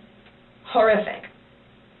 okay? Horrific.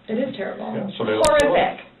 It is terrible. Yeah, so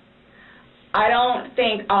Horrific. I don't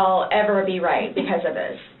think I'll ever be right because of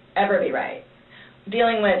this. Ever be right.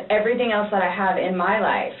 Dealing with everything else that I have in my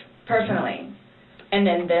life, personally. And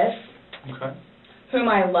then this, whom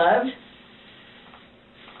I loved,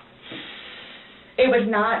 it was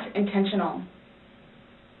not intentional.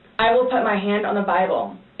 I will put my hand on the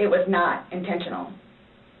Bible. It was not intentional.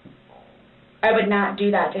 I would not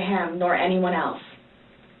do that to him nor anyone else.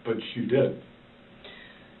 But you did.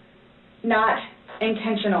 Not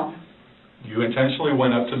intentional. You intentionally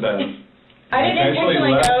went up to bed. I didn't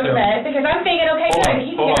intentionally go to bed because I'm thinking, okay, good,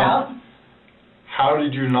 he can get out. How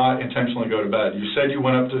did you not intentionally go to bed? You said you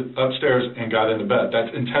went upstairs and got into bed.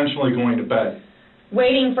 That's intentionally going to bed.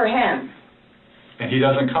 Waiting for him. And he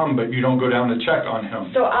doesn't come, but you don't go down to check on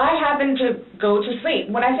him. So I happen to go to sleep.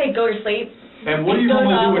 When I say go to sleep, and what do you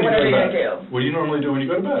normally do when you go to bed? Do. What do you normally do when you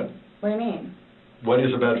go to bed? What do you mean? What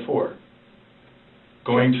is a bed for?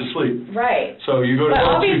 Going to sleep. Right. So you go to bed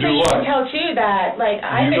to do what? But obviously you can tell too that, like,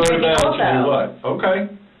 I've been drinking also. You go to bed to do what? Okay.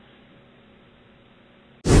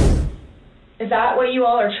 Is that what you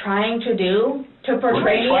all are trying to do? To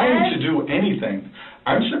portray me as? We're not trying to do anything.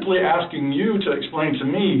 I'm simply asking you to explain to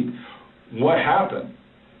me what happened.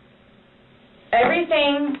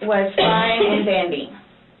 Everything was fine and dandy.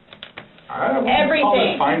 I don't want to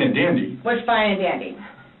call it fine and dandy. Was fine and dandy.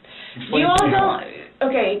 Explain You all to me don't,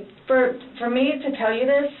 okay, for me to tell you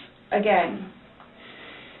this, again,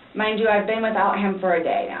 Mind you, I've been without him for a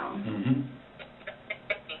day now. Mm-hmm.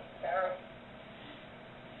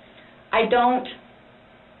 I don't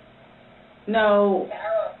know.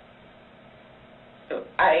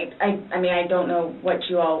 I mean, I don't know what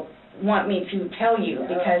you all want me to tell you,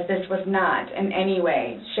 because this was not in any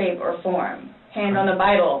way, shape, or form, hand on the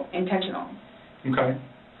Bible, intentional. Okay.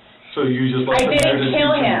 So you just left him there to I didn't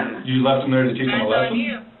kill him. You left him there to teach him a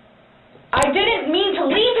lesson? I didn't mean to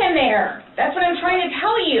leave him there. That's what I'm trying to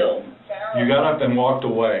tell you. You got up and walked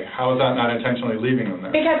away. How is that not intentionally leaving him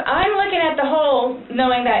there? Because I'm looking at the hole,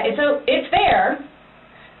 knowing that it's there.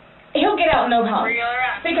 He'll get out no problem.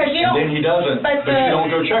 Because you don't. And then he doesn't, but you don't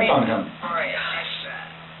go check on him.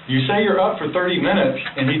 You say you're up for 30 minutes,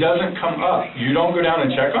 and he doesn't come up. You don't go down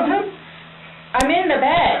and check on him? I'm in the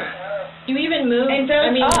bed. You even move. And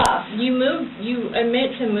off. You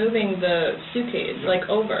admit to moving the suitcase like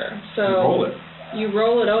over. So you roll it. You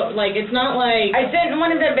roll it over. Like, it's not like. I didn't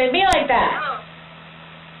want him to be like that.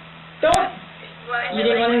 Don't. You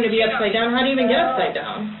didn't want him to be upside down. How do you even get upside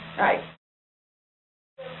down? Right.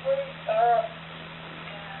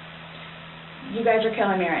 You guys are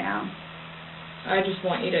killing me right now. I just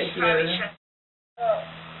want you to hear.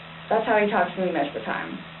 That's how he talks to me most of the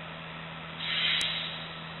time.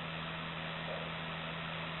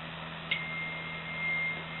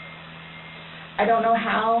 I don't know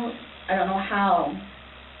how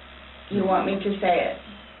you want me to say it.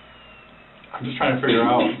 I'm just trying to figure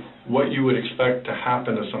out what you would expect to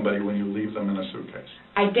happen to somebody when you leave them in a suitcase.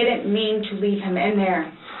 I didn't mean to leave him in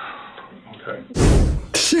there. Okay.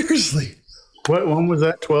 Seriously. What one was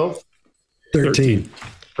that? 12? 13.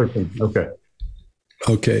 13. Okay.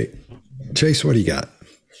 Okay. Chase, what do you got?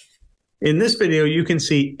 In this video, you can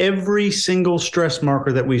see every single stress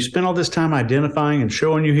marker that we've spent all this time identifying and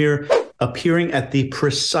showing you here appearing at the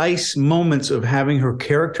precise moments of having her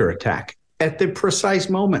character attack, at the precise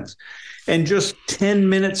moments. And just 10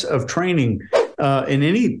 minutes of training in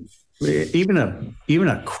any, even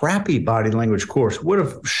a crappy body language course would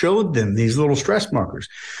have showed them these little stress markers.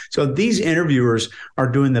 So these interviewers are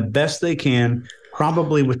doing the best they can,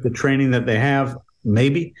 probably with the training that they have,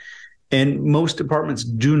 maybe. And most departments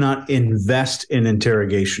do not invest in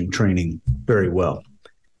interrogation training very well.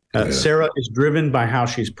 Sarah is driven by how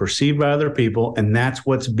she's perceived by other people, and that's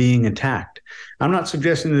what's being attacked. I'm not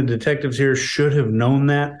suggesting the detectives here should have known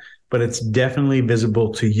that, but it's definitely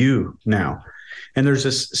visible to you now. And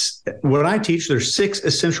there's what I teach, there's 6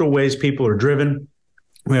 essential ways people are driven.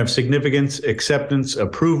 We have significance, acceptance,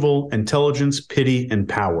 approval, intelligence, pity, and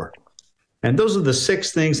power. And those are the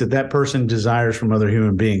 6 things that person desires from other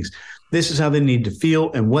human beings. This is how they need to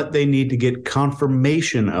feel and what they need to get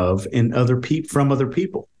confirmation of from other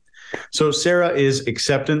people. So Sarah is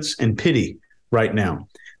acceptance and pity right now.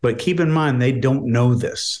 But keep in mind, they don't know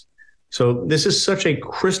this. So this is such a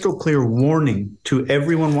crystal clear warning to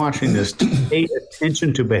everyone watching this to pay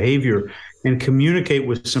attention to behavior and communicate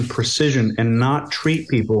with some precision and not treat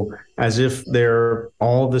people as if they're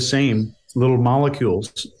all the same little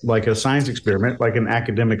molecules, like a science experiment, like an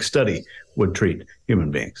academic study would treat human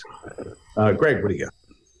beings. Greg, what do you got?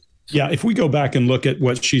 Yeah, if we go back and look at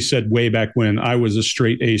what she said way back when I was a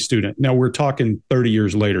straight A student. Now we're talking 30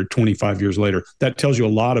 years later, 25 years later. That tells you a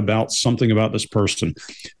lot about something about this person.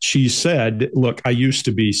 She said, look, I used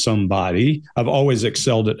to be somebody. I've always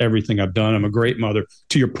excelled at everything I've done. I'm a great mother.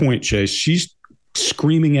 To your point, Chase, she's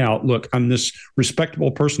screaming out, look, I'm this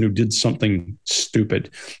respectable person who did something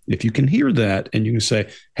stupid. If you can hear that and you can say,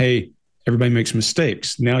 hey, everybody makes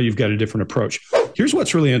mistakes. Now you've got a different approach. Here's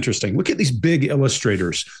what's really interesting. Look at these big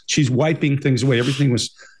illustrators. She's wiping things away. Everything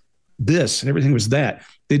was this and everything was that.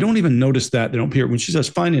 They don't even notice that. They don't hear it. When she says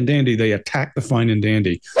fine and dandy, they attack the fine and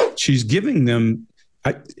dandy. She's giving them,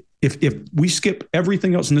 if we skip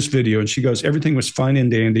everything else in this video and she goes, everything was fine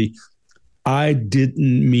and dandy, I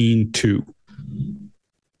didn't mean to.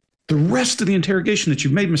 The rest of the interrogation that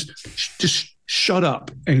you've made, just shut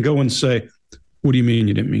up and go and say, what do you mean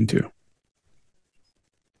you didn't mean to?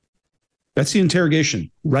 That's the interrogation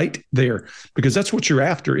right there, because that's what you're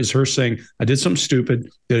after is her saying, I did something stupid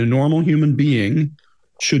that a normal human being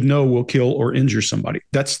should know will kill or injure somebody.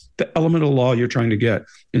 That's the element of law you're trying to get.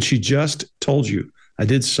 And she just told you, I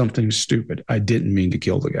did something stupid. I didn't mean to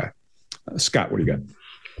kill the guy. Scott, what do you got?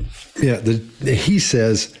 Yeah, he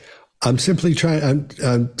says, I'm simply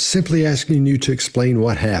asking you to explain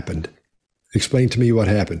what happened. Explain to me what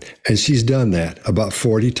happened. And she's done that about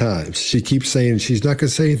 40 times. She keeps saying she's not going to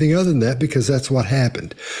say anything other than that because that's what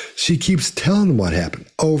happened. She keeps telling him what happened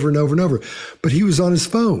over and over and over. But he was on his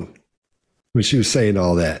phone when she was saying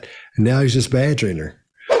all that. And now he's just badgering her.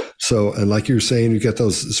 So, and like you were saying, you got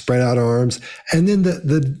those spread out arms, and then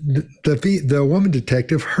the woman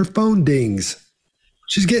detective, her phone dings.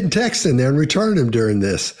 She's getting texts in there and returning them during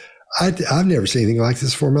this. I've never seen anything like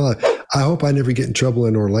this before in my life. I hope I never get in trouble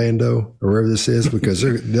in Orlando or wherever this is, because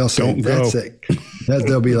they'll say that's it.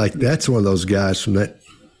 They'll be like, that's one of those guys from that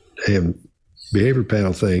behavior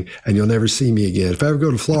panel thing, and you'll never see me again. If I ever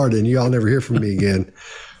go to Florida and y'all never hear from me again,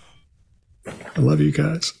 I love you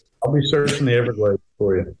guys. I'll be searching the Everglades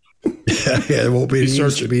for you. Yeah, it won't be easy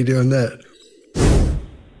to be doing that.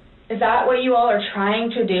 Is that what you all are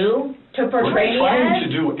trying to do? To portray me We're not trying as?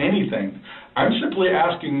 to do anything. I'm simply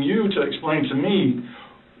asking you to explain to me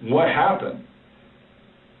what happened.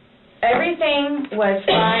 Everything was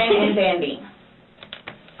fine and dandy.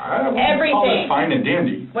 I don't call it fine and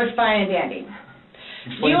dandy. Was fine and dandy.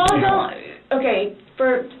 Explain You all to me how. don't. Okay,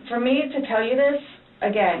 for me to tell you this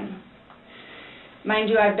again, mind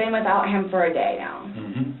you, I've been without him for a day now.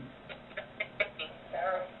 Mm-hmm.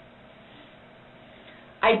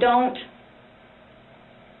 I don't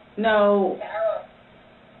know.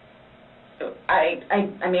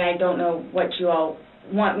 I mean, I don't know what you all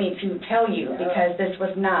want me to tell you, because this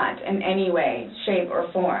was not in any way, shape, or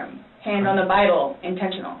form, hand on the Bible,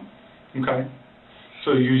 intentional. Okay.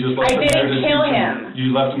 So you just left him there to I didn't kill him.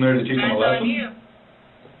 You left him there to teach him a lesson?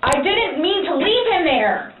 I didn't mean to leave him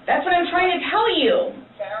there. That's what I'm trying to tell you.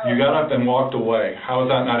 You got up and walked away. How is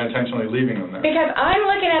that not intentionally leaving him there? Because I'm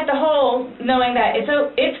looking at the hole, knowing that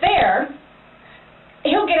it's there.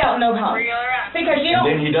 He'll get out no problem. Because you don't.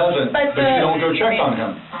 And then he doesn't, but you don't go check on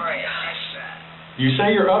him. You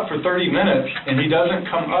say you're up for 30 minutes, and he doesn't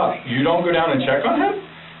come up. You don't go down and check on him?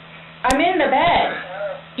 I'm in the bed.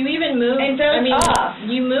 You even move. And dozed off.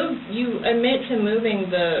 You admit to moving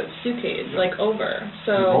the suitcase like over.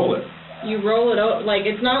 So You roll it. You roll it over. Like,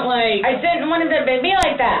 it's not like I didn't want him to be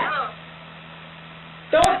like that.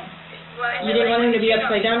 Don't. you didn't want him to be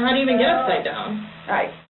upside down. How do you even get upside down?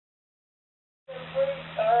 Right.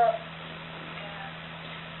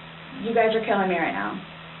 You guys are killing me right now.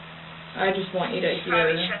 I just want you to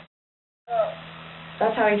hear.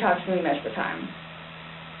 That's how he talks to me most of the time.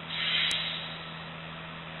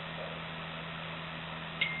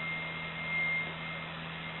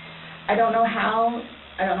 I don't know how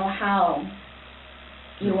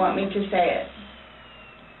you want me to say it.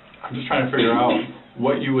 I'm just trying to figure out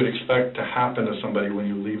what you would expect to happen to somebody when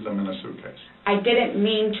you leave them in a suitcase. I didn't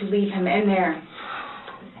mean to leave him in there.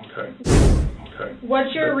 Okay.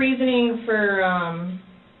 What's your reasoning for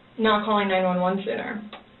not calling 911 sooner?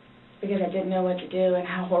 Because I didn't know what to do and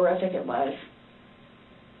how horrific it was.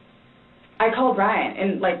 I called Ryan,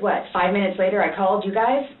 and 5 minutes later I called you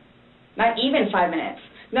guys? Not even 5 minutes.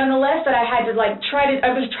 Nonetheless, that I had to I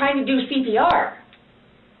was trying to do CPR.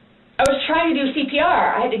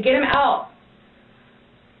 I had to get him out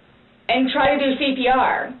and try to do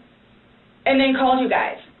CPR, and then called you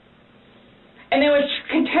guys. And then was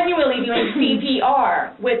continually doing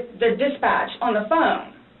CPR with the dispatch on the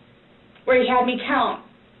phone, where he had me count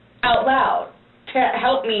out loud to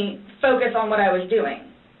help me focus on what I was doing.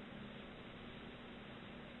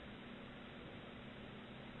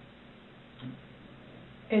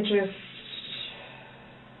 It just,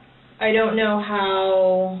 I don't know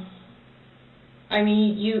how, I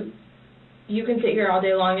mean, you can sit here all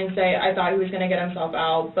day long and say, I thought he was going to get himself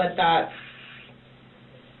out, but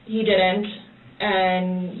he didn't,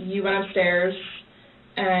 and you went upstairs,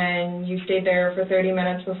 and you stayed there for 30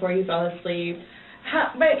 minutes before you fell asleep.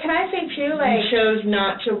 But can I say, too, you chose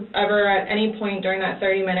not to ever at any point during that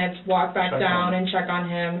 30 minutes walk back down and check on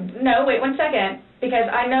him. No, wait 1 second. Because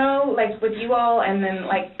I know, with you all, and then,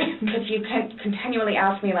 because you continually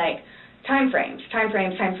ask me, time frames,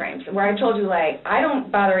 where I told you, I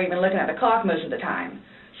don't bother even looking at the clock most of the time.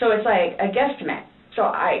 So it's a guesstimate.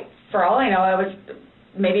 So for all I know,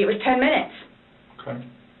 maybe it was 10 minutes. Okay.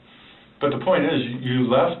 But the point is, you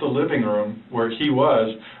left the living room where he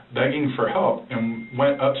was begging for help and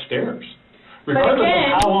went upstairs. Regardless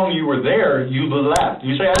of how long you were there, you left.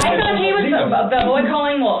 You say, I thought he was the boy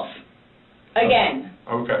calling wolf. Again.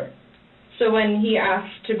 Okay. So when he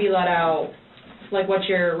asked to be let out, what's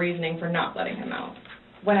your reasoning for not letting him out?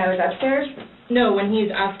 When I was upstairs? No, when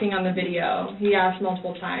he's asking on the video. He asked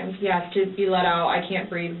multiple times. He asked to be let out. I can't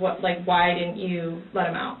breathe. Why didn't you let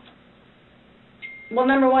him out? Well,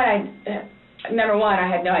 number one, I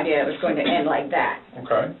had no idea it was going to end like that.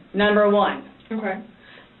 Okay. Number one. Okay.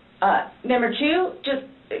 Number two, just,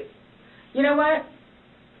 you know what?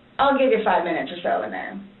 I'll give you 5 minutes or so in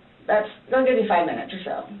there. They'll give you 5 minutes or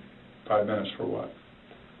so. 5 minutes for what?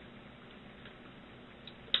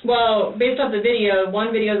 Well, based off the video,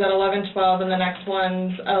 one video is at 11:12 and the next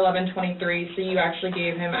one's at 11:23, so you actually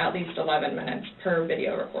gave him at least 11 minutes per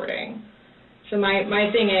video recording. So my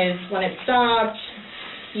thing is, when it stopped,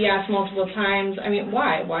 he asked multiple times, I mean,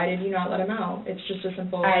 why? Why did you not let him out? It's just a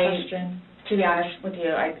simple question. To be honest with you,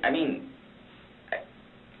 I don't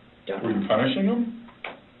know. Were you punishing him?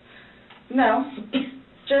 No.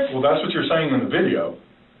 Just... Well, that's what you're saying in the video.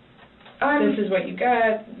 This is what you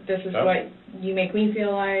get. This is what you make me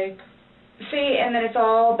feel like. See, and then it's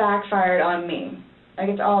all backfired on me. Like,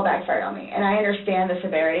 it's all backfired on me. And I understand the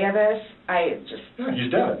severity of this.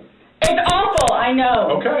 He's dead. It's awful, I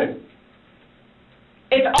know. Okay.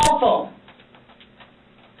 It's awful.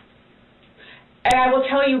 And I will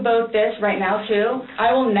tell you both this right now, too.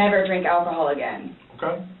 I will never drink alcohol again.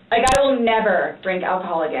 Okay. Like, I will never drink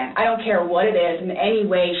alcohol again. I don't care what it is in any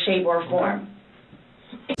way, shape, or form.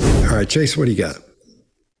 All right, Chase, what do you got?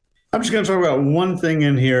 I'm just going to talk about one thing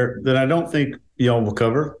in here that I don't think y'all will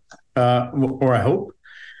cover, or I hope.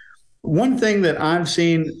 One thing that I've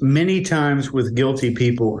seen many times with guilty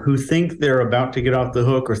people who think they're about to get off the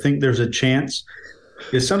hook or think there's a chance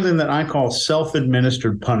is something that I call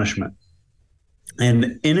self-administered punishment.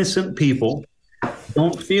 And innocent people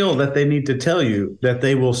don't feel that they need to tell you that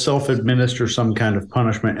they will self-administer some kind of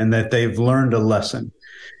punishment and that they've learned a lesson.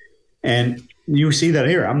 And you see that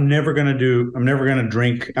here. I'm never going to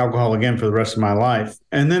drink alcohol again for the rest of my life.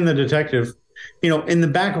 And then the detective, in the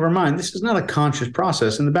back of her mind, this is not a conscious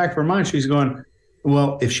process. In the back of her mind, she's going,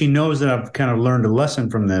 well, if she knows that I've kind of learned a lesson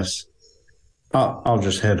from this, I'll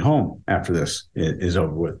just head home after this is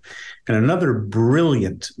over with. And another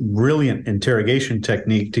brilliant interrogation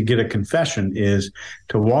technique to get a confession is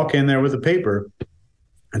to walk in there with a paper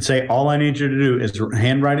and say, all I need you to do is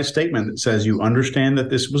handwrite a statement that says you understand that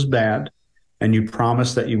this was bad and you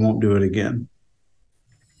promise that you won't do it again.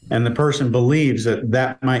 And the person believes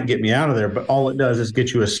that might get me out of there, but all it does is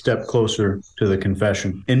get you a step closer to the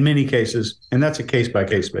confession in many cases, and that's a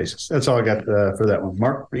case-by-case basis. That's all I got for that one.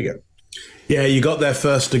 Mark, what do you got? Yeah, you got there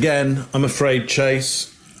first again. I'm afraid,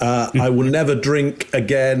 Chase. I will never drink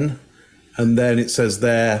again. And then it says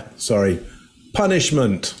there,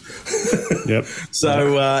 punishment. Yep.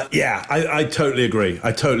 So I totally agree.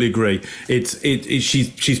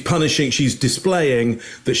 She's punishing. She's displaying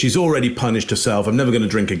that she's already punished herself. I'm never going to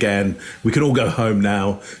drink again. We can all go home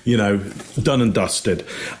now. Done and dusted.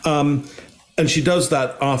 And she does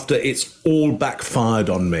that after it's all backfired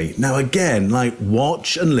on me. Now, again,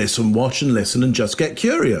 watch and listen, and just get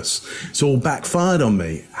curious. It's all backfired on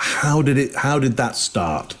me. How did that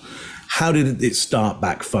start? How did it start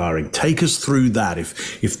backfiring? Take us through that.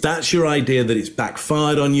 If that's your idea that it's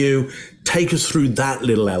backfired on you, take us through that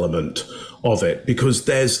little element of it, because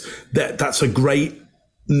that's a great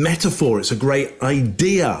metaphor. It's a great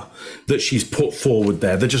idea that she's put forward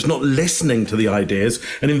there. They're just not listening to the ideas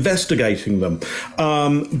and investigating them.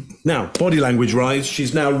 Now, body language rise.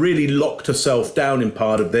 She's now really locked herself down in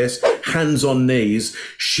part of this. Hands on knees.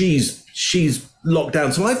 She's locked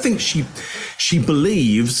down. So I think she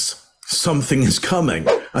believes something is coming.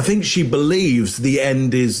 I think she believes the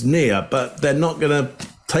end is near, but they're not going to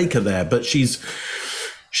take her there. But she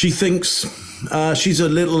thinks she's a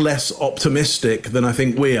little less optimistic than I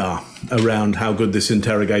think we are around how good this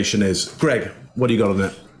interrogation is. Greg, what do you got on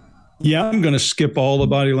it? Yeah, I'm going to skip all the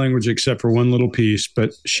body language except for one little piece,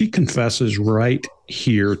 but she confesses right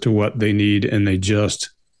here to what they need, and they just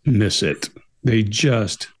miss it. They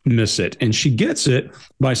just miss it. And she gets it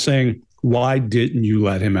by saying, why didn't you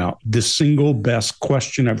let him out? The single best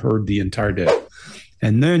question I've heard the entire day.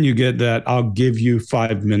 And then you get that, I'll give you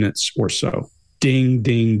 5 minutes or so. Ding,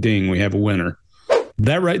 ding, ding, we have a winner.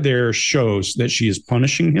 That right there shows that she is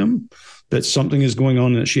punishing him, that something is going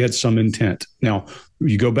on, and that she had some intent. Now,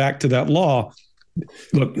 you go back to that law.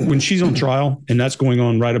 Look, when she's on trial, and that's going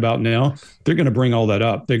on right about now, they're going to bring all that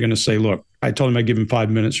up. They're going to say, look, I told him I'd give him 5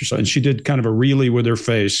 minutes or so. And she did kind of a really with her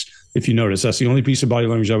face, if you notice. That's the only piece of body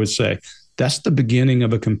language I would say. That's the beginning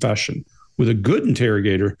of a confession. With a good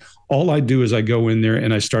interrogator, all I do is I go in there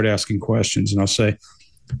and I start asking questions, and I'll say,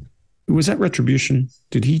 was that retribution?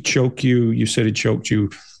 Did he choke you? You said he choked you.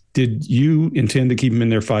 Did you intend to keep him in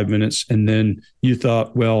there 5 minutes? And then you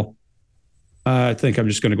thought, well, I think I'm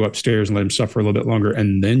just going to go upstairs and let him suffer a little bit longer.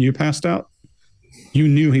 And then you passed out. You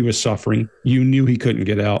knew he was suffering. You knew he couldn't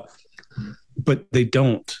get out. But they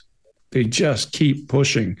don't. They just keep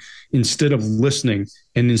pushing instead of listening.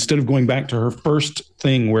 And instead of going back to her first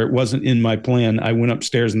thing where it wasn't in my plan, I went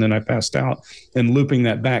upstairs and then I passed out, and looping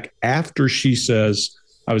that back after she says,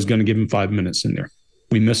 I was going to give him 5 minutes in there.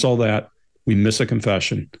 We miss all that. We miss a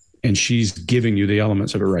confession. And she's giving you the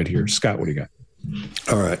elements of it right here. Scott, what do you got?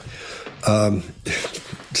 All right.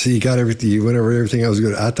 So you got everything. You went over everything I was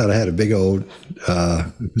good. I thought I had a big old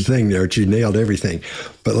thing there. You nailed everything.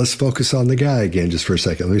 But let's focus on the guy again just for a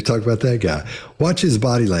second. Let me talk about that guy. Watch his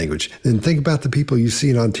body language, and think about the people you've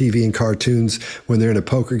seen on TV and cartoons when they're in a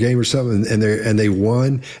poker game or something, and they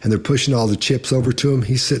won, and they're pushing all the chips over to him.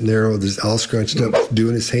 He's sitting there all scrunched up,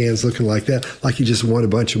 doing his hands, looking like that, like he just won a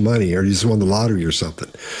bunch of money or he just won the lottery or something.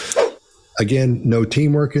 Again, no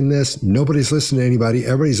teamwork in this. Nobody's listening to anybody.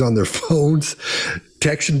 Everybody's on their phones,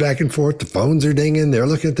 texting back and forth. The phones are dinging. They're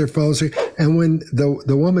looking at their phones. And when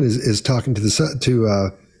the woman is talking to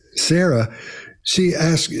Sarah,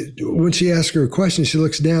 when she asks her a question, she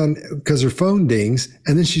looks down because her phone dings,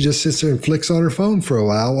 and then she just sits there and flicks on her phone for a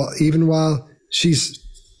while, even while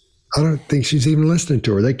I don't think she's even listening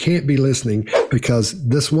to her. They can't be listening because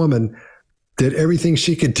this woman did everything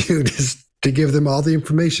she could do to give them all the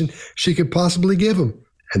information she could possibly give them.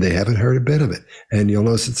 And they haven't heard a bit of it. And you'll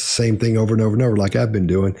notice it's the same thing over and over and over, like I've been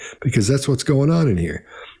doing, because that's what's going on in here.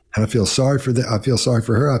 And I feel sorry for I feel sorry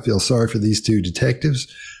for her. I feel sorry for these two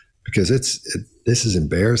detectives, because this is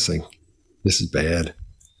embarrassing. This is bad.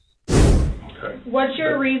 Okay. What's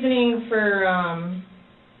your reasoning for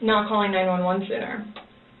not calling 911 sooner?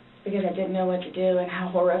 Because I didn't know what to do and how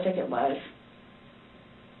horrific it was.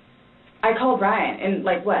 I called Ryan, and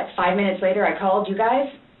 5 minutes later I called you guys?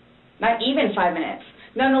 Not even 5 minutes.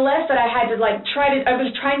 Nonetheless, that I had to I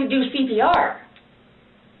was trying to do CPR.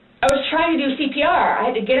 I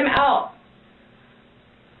had to get him out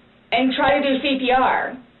and try to do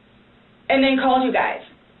CPR, and then called you guys.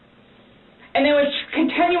 And then was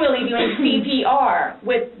continually doing CPR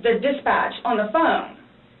with the dispatch on the phone,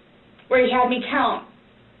 where he had me count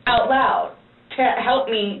out loud to help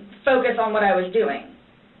me focus on what I was doing.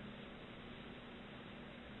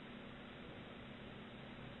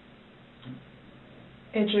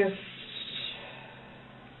 It just,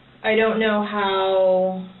 I don't know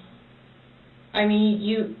how, I mean,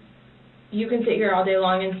 you can sit here all day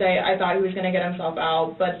long and say, I thought he was going to get himself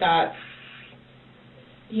out, but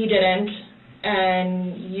he didn't,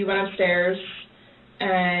 and you went upstairs,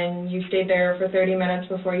 and you stayed there for 30 minutes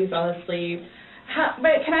before you fell asleep.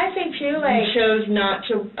 But can I say, too, you chose not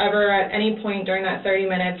to ever at any point during that 30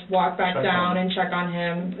 minutes walk back down and check on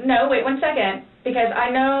him. No, wait 1 second. Because I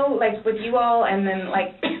know, with you all, and then,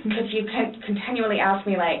 because you continually ask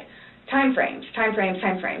me, time frames,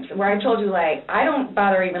 where I told you, I don't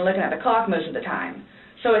bother even looking at the clock most of the time.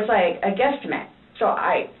 So it's a guesstimate. So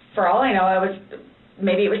for all I know,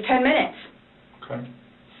 maybe it was 10 minutes. Okay.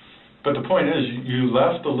 But the point is, you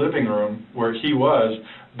left the living room where he was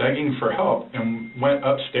begging for help and went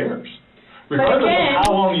upstairs. Regardless of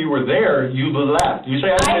how long you were there, you left. You say,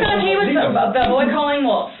 I thought he was the boy calling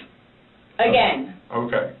wolf. Again.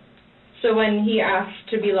 Okay. So when he asked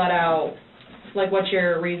to be let out, what's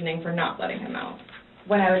your reasoning for not letting him out?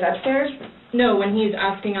 When I was upstairs? No, when he's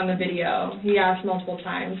asking on the video. He asked multiple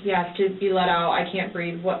times. He asked to be let out. I can't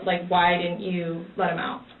breathe. Why didn't you let him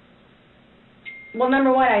out? Well,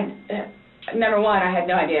 number one, I had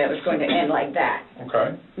no idea it was going to end like that.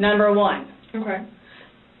 Okay. Number one. Okay.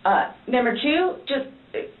 Number two, just,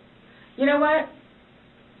 you know what?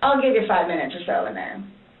 I'll give you 5 minutes or so in there.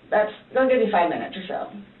 They'll give you 5 minutes or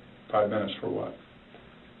so. 5 minutes for what?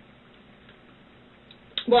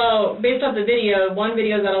 Well, based off the video, one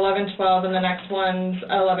video is at 11:12 and the next one's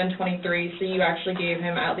at 11:23, so you actually gave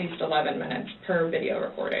him at least 11 minutes per video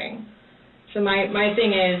recording. So my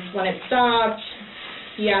thing is, when it stopped,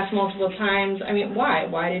 he asked multiple times, I mean, why?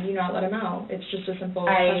 Why did you not let him out? It's just a simple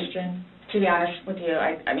question. To be honest with you,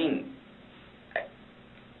 I don't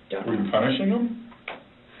know. Were you punishing him?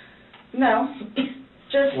 No.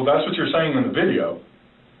 Well, that's what you're saying in the video.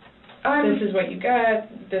 This is what you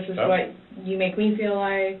get. This is what you make me feel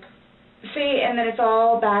like. See, and then it's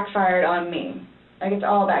all backfired on me. It's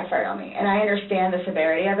all backfired on me. And I understand the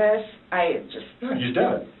severity of this. Yeah, he's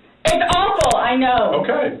dead. It's awful, I know.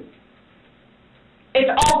 Okay.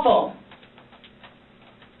 It's awful.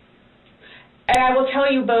 And I will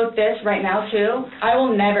tell you both this right now, too. I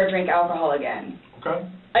will never drink alcohol again. Okay.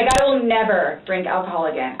 I will never drink alcohol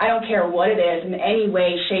again. I don't care what it is in any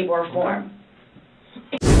way, shape, or form.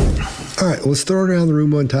 All right, let's throw it around the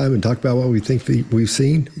room one time and talk about what we think we've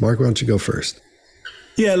seen. Mark, why don't you go first?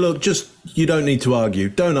 Yeah, look, you don't need to argue.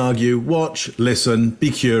 Don't argue. Watch, listen,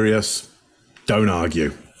 be curious. Don't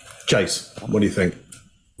argue. Chase, what do you think?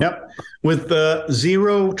 Yep. With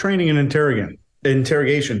zero training and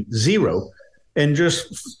interrogation, zero, and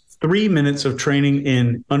just 3 minutes of training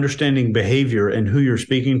in understanding behavior and who you're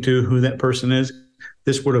speaking to, who that person is,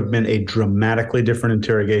 this would have been a dramatically different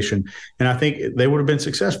interrogation. And I think they would have been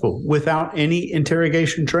successful without any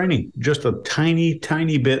interrogation training, just a tiny,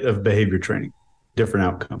 tiny bit of behavior training. different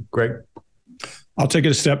outcome. Greg? I'll take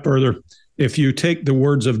it a step further. If you take the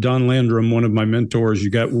words of Don Landrum, one of my mentors, you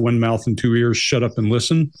got one mouth and two ears, shut up and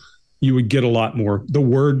listen, you would get a lot more. The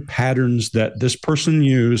word patterns that this person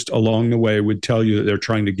used along the way would tell you that they're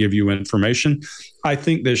trying to give you information. I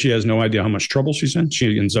think that she has no idea how much trouble she's in.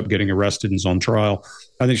 She ends up getting arrested and is on trial.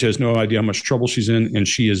 I think she has no idea how much trouble she's in, and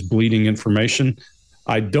she is bleeding information.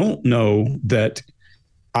 I don't know that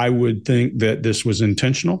I would think that this was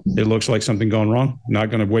intentional. It looks like something gone wrong. Not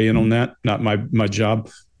going to weigh in on that. Not my job.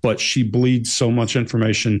 But she bleeds so much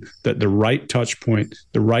information that the right touch point,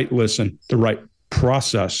 the right listen, the right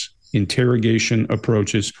process, interrogation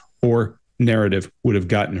approaches, or narrative would have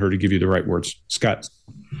gotten her to give you the right words. Scott?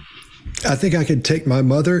 I think I could take my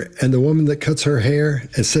mother and the woman that cuts her hair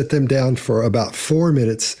and sit them down for about 4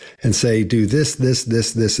 minutes and say, do this, this,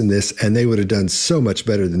 this, this, and this, and they would have done so much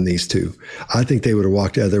better than these two. I think they would have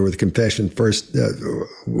walked out of there with a confession first,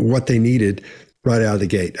 what they needed right out of the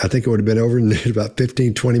gate. I think it would have been over in about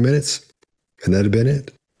 15, 20 minits, and that'd have been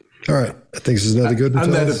it. All right. I think this is another good one.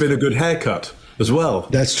 And that'd have been a good haircut as well.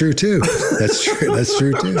 That's true, too. That's true. That's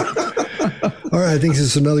true, too. All right. I think this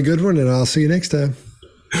is another good one, and I'll see you next time.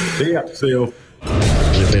 See ya. See you.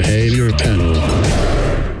 The behavior panel.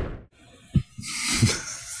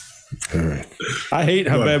 All right. I hate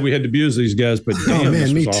how bad we had to abuse these guys, but damn, oh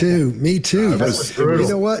man, me awful. too. Me too. You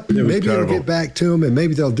know what? Maybe they'll get back to them, and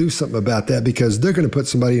maybe they'll do something about that, because they're going to put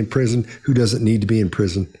somebody in prison who doesn't need to be in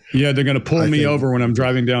prison. Yeah, they're going to pull me over when I'm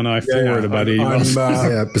driving down I-4 at about 8 miles.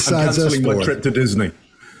 Besides I'm us, my trip to Disney.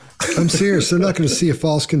 I'm serious. They're not going to see a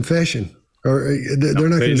false confession, or they're not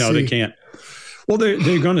going to see. No, they can't. Well,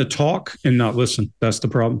 they're going to talk and not listen. That's the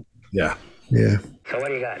problem. Yeah. Yeah. So what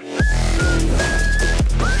do you got?